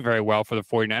very, very well for the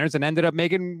 49ers and ended up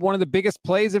making one of the biggest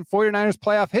plays in 49ers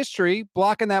playoff history,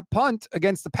 blocking that punt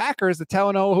against the Packers that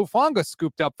Talanoa Hufanga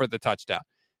scooped up for the touchdown.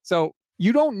 So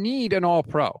you don't need an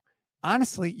all-pro.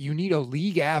 Honestly, you need a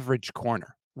league average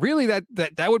corner. Really, that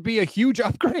would be a huge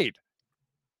upgrade.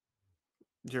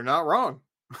 You're not wrong.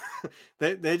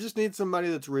 They just need somebody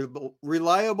that's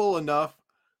reliable enough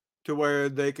to where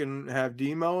they can have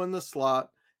Demo in the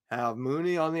slot, have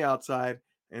Mooney on the outside,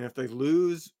 and if they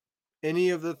lose any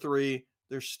of the three,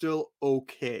 they're still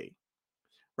okay.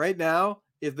 Right now,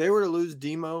 if they were to lose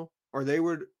Demo or they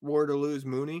were to lose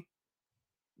Mooney,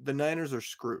 the Niners are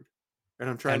screwed. And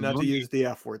I'm trying not to use the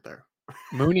F word there.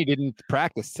 Mooney didn't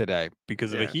practice today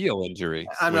because of a heel injury.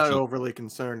 I'm not overly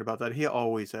concerned about that. He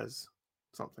always has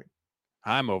something.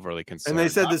 I'm overly concerned. And they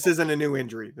said this isn't a new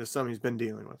injury. This is something he's been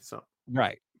dealing with. So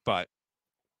right. But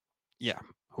yeah,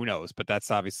 who knows? But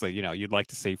that's obviously, you'd like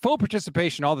to see full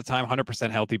participation all the time, 100%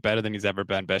 healthy, better than he's ever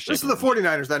been. Best shape. This is the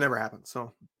 49ers. That never happens.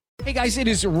 So Hey guys, it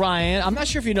is Ryan. I'm not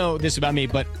sure if you know this about me,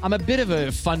 but I'm a bit of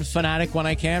a fun fanatic when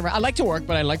I can. I like to work,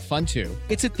 but I like fun too.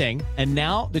 It's a thing. And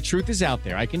now the truth is out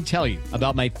there. I can tell you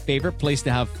about my favorite place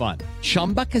to have fun.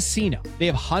 Chumba Casino. They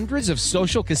have hundreds of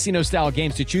social casino style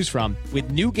games to choose from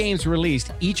with new games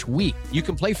released each week. You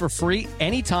can play for free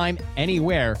anytime,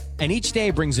 anywhere. And each day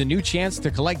brings a new chance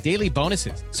to collect daily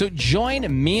bonuses. So join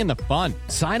me in the fun.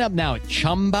 Sign up now at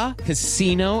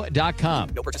ChumbaCasino.com.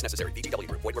 No purchase necessary. VGW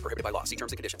Group. Void where prohibited by law. See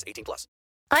terms and conditions. 18+.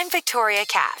 I'm Victoria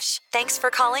Cash. Thanks for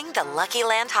calling the Lucky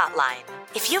Land Hotline.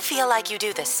 If you feel like you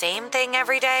do the same thing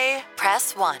every day,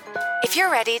 press 1. If you're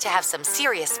ready to have some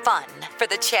serious fun for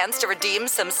the chance to redeem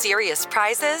some serious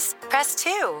prizes, press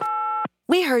 2.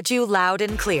 We heard you loud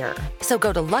and clear. So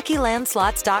go to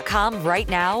LuckyLandSlots.com right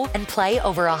now and play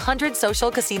over 100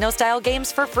 social casino-style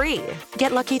games for free.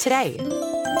 Get lucky today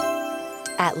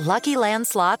at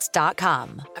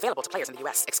LuckyLandSlots.com. Available to players in the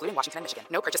U.S., excluding Washington and Michigan.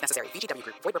 No purchase necessary. VGW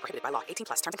Group. Void where prohibited by law. 18+.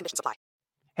 Terms and conditions apply.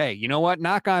 Hey, you know what?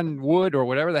 Knock on wood or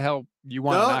whatever the hell you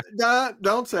want to knock.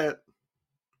 Don't say it.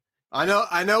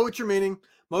 I know what you're meaning.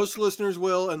 Most listeners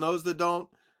will, and those that don't,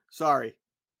 sorry.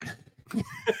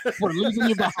 We're leaving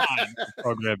you behind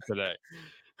program today.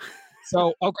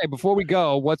 So, okay, before we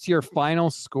go, what's your final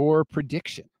score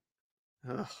prediction?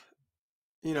 I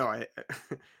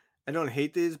don't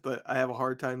hate these, but I have a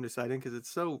hard time deciding because it's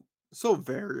so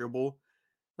variable.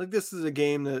 Like this is a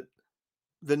game that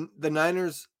the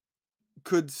Niners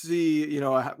could see,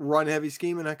 a run heavy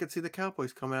scheme, and I could see the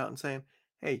Cowboys coming out and saying,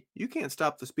 hey, you can't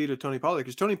stop the speed of Tony Pollard,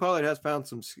 because Tony Pollard has found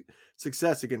some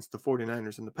success against the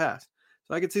 49ers in the past.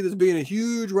 So I could see this being a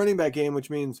huge running back game, which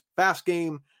means fast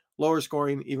game, lower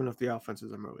scoring, even if the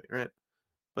offenses are moving, right?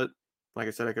 But like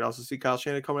I said, I could also see Kyle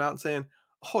Shanahan coming out and saying,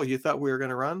 oh, you thought we were going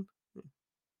to run?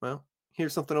 Well,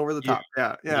 here's something over the top.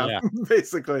 Yeah.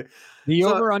 Basically. The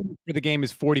over-under for the game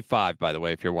is 45, by the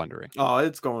way, if you're wondering. Oh,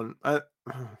 it's going. I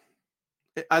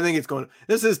think it's going.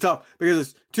 This is tough because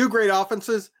it's two great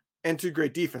offenses and two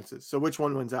great defenses. So which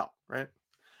one wins out, right?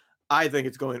 I think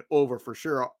it's going over for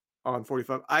sure on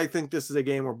 45. I think this is a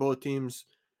game where both teams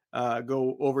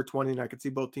go over 20, and I could see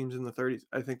both teams in the 30s.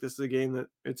 I think this is a game that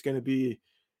it's going to be,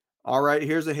 all right,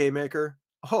 here's a haymaker.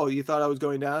 Oh, you thought I was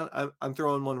going down? I'm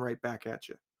throwing one right back at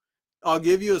you. I'll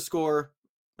give you a score.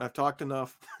 I've talked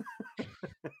enough.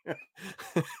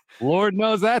 Lord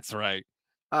knows that's right.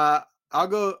 I'll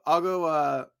go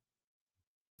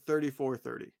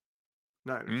 34-30.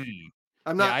 Niners.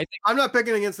 I'm not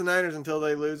picking against the Niners until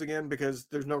they lose again, because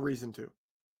there's no reason to.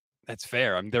 That's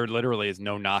fair. There literally is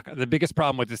no knock. The biggest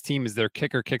problem with this team is their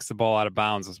kicker kicks the ball out of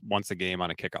bounds once a game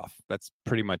on a kickoff. That's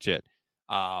pretty much it.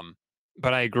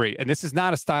 But I agree. And this is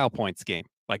not a style points game.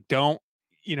 Like,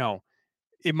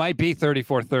 it might be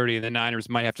 34-30, and the Niners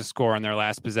might have to score on their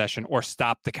last possession or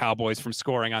stop the Cowboys from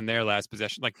scoring on their last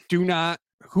possession. Like,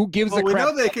 who gives a crap? We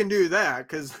know they can do that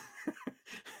because.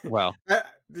 Well,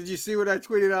 did you see what I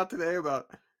tweeted out today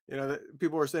about, that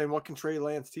people were saying, what can Trey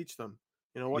Lance teach them?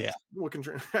 What can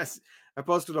I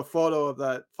posted a photo of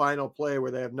that final play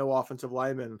where they have no offensive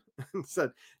linemen and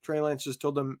said Trey Lance just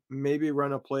told them maybe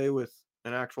run a play with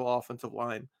an actual offensive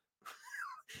line.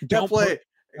 Don't play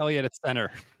Elliott at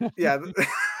center. Yeah,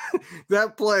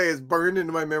 that play is burned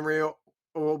into my memory. It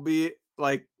will be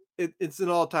like it's an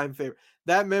all-time favorite.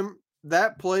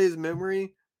 That play's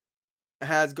memory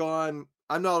has gone.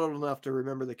 I'm not old enough to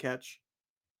remember the catch,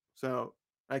 so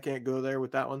I can't go there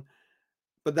with that one.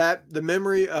 But the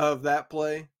memory of that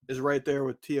play is right there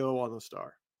with T.O. on the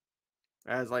star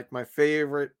as like my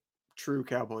favorite true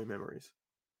Cowboy memories.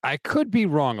 I could be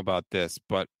wrong about this,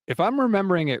 but if I'm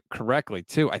remembering it correctly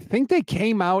too, I think they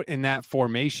came out in that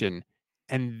formation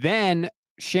and then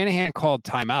Shanahan called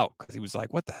timeout because he was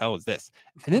like, what the hell is this?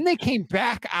 And then they came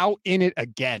back out in it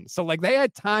again. So like they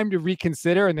had time to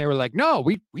reconsider and they were like, no,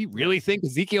 we really think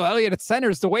Ezekiel Elliott at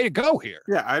center is the way to go here.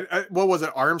 Yeah. What was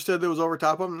it? Armstead that was over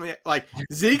top of him? Like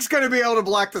Zeke's going to be able to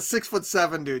block the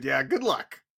 6'7" dude. Yeah. Good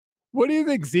luck. What do you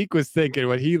think Zeke was thinking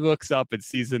when he looks up and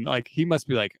sees him? Like he must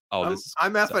be like, oh,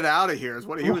 I'm effing out of here is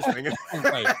what he was thinking.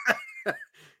 Right.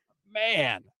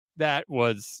 Man,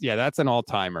 that's an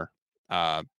all-timer.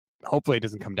 Hopefully it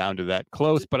doesn't come down to that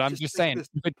close, but I'm just saying,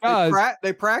 if it does.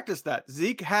 They practiced that.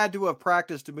 Zeke had to have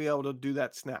practiced to be able to do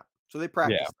that snap. So they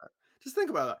practiced that. Just think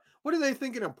about that. What are they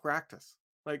thinking in practice?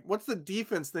 Like, what's the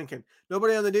defense thinking?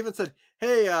 Nobody on the defense said,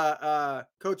 hey,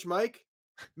 Coach Mike,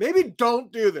 maybe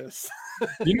don't do this.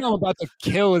 You know I'm about to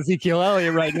kill Ezekiel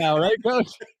Elliott right now, right,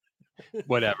 Coach?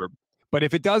 Whatever. But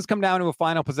if it does come down to a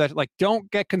final possession, like don't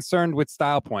get concerned with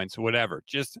style points or whatever.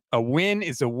 Just a win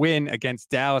is a win against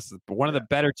Dallas, one of the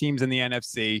better teams in the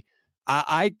NFC.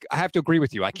 I have to agree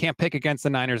with you. I can't pick against the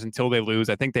Niners until they lose.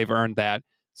 I think they've earned that.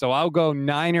 So I'll go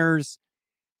Niners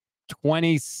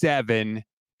 27,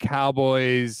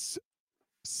 Cowboys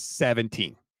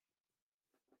 17.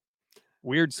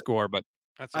 Weird score, but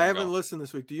that's I haven't listened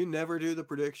this week. Do you never do the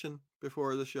prediction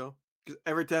before the show? Because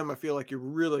every time I feel like you're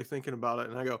really thinking about it,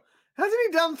 and I go, hasn't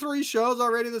he done 3 shows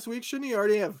already this week? Shouldn't he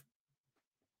already have?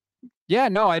 Yeah,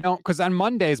 no, I don't. Because on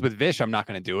Mondays with Vish, I'm not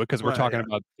going to do it because we're talking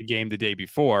about the game the day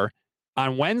before.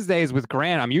 On Wednesdays with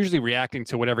Grant, I'm usually reacting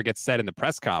to whatever gets said in the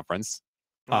press conference.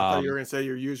 I thought you were going to say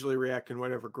you're usually reacting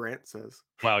whatever Grant says.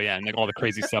 Well, yeah, and like all the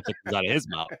crazy stuff that comes out of his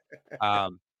mouth.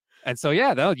 And so,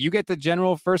 yeah, you get the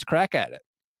general first crack at it.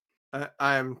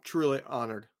 I am truly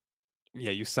honored.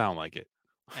 Yeah, you sound like it.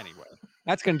 Anyway,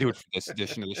 that's going to do it for this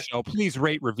edition of the show. Please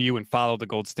rate, review, and follow the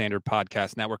Gold Standard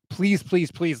Podcast Network. Please, please,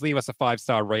 please leave us a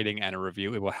 5-star rating and a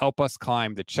review. It will help us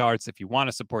climb the charts. If you want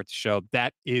to support the show,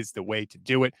 that is the way to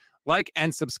do it. Like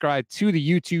and subscribe to the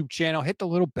YouTube channel. Hit the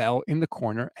little bell in the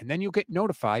corner, and then you'll get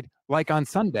notified, like on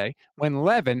Sunday, when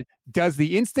Levin does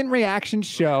the instant reaction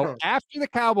show after the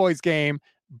Cowboys game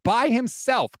by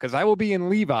himself, because I will be in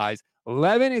Levi's.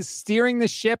 Levin is steering the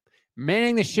ship,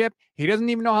 manning the ship. He doesn't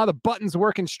even know how the buttons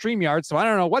work in StreamYard, so I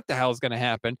don't know what the hell is going to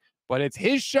happen, but it's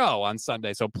his show on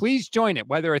Sunday. So please join it,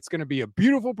 whether it's going to be a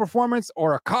beautiful performance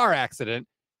or a car accident.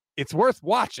 It's worth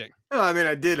watching. No, I mean,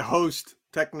 I did host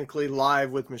technically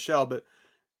live with Michelle,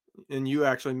 and you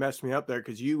actually messed me up there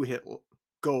because you hit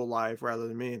go live rather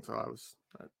than me, and so I was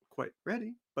not quite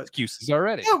ready. But excuses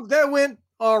already. Yeah, that went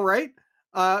all right.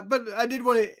 But I did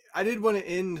want to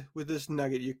end with this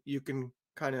nugget. You can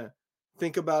kind of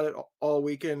think about it all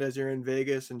weekend as you're in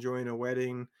Vegas, enjoying a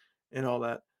wedding and all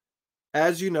that.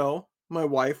 As you know, my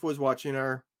wife was watching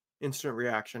our instant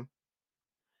reaction.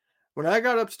 When I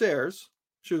got upstairs,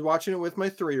 she was watching it with my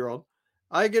 3-year-old.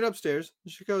 I get upstairs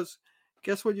and she goes,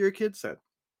 guess what your kid said?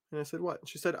 And I said, what? And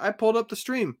she said, I pulled up the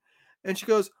stream. And she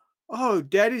goes, oh,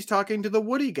 Daddy's talking to the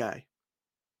Woody guy.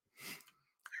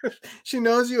 She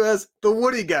knows you as the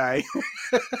Woody guy.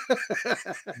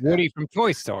 Woody from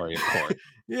Toy Story, of course.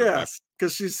 Yes,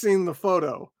 because she's seen the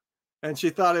photo. And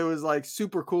she thought it was like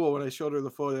super cool when I showed her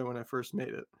the photo when I first made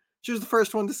it. She was the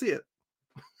first one to see it.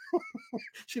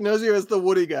 She knows you as the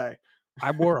Woody guy.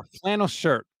 I wore a flannel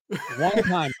shirt one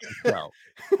time in the show,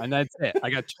 and that's it.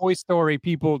 I got Toy Story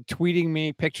people tweeting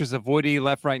me pictures of Woody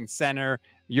left, right, and center.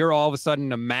 You're all of a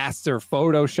sudden a master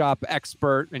Photoshop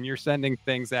expert, and you're sending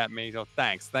things at me. So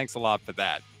thanks a lot for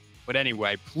that. But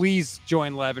anyway, please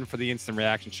join Levin for the instant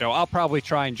reaction show. I'll probably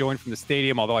try and join from the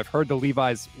stadium, although I've heard the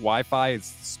Levi's Wi-Fi is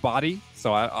spotty,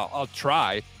 so I'll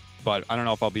try, but I don't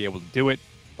know if I'll be able to do it.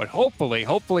 But hopefully,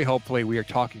 we are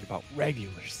talking about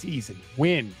regular season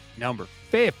win number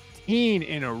 15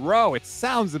 in a row. It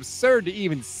sounds absurd to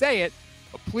even say it,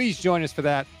 but please join us for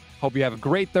that. Hope you have a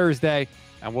great Thursday,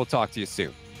 and we'll talk to you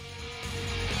soon.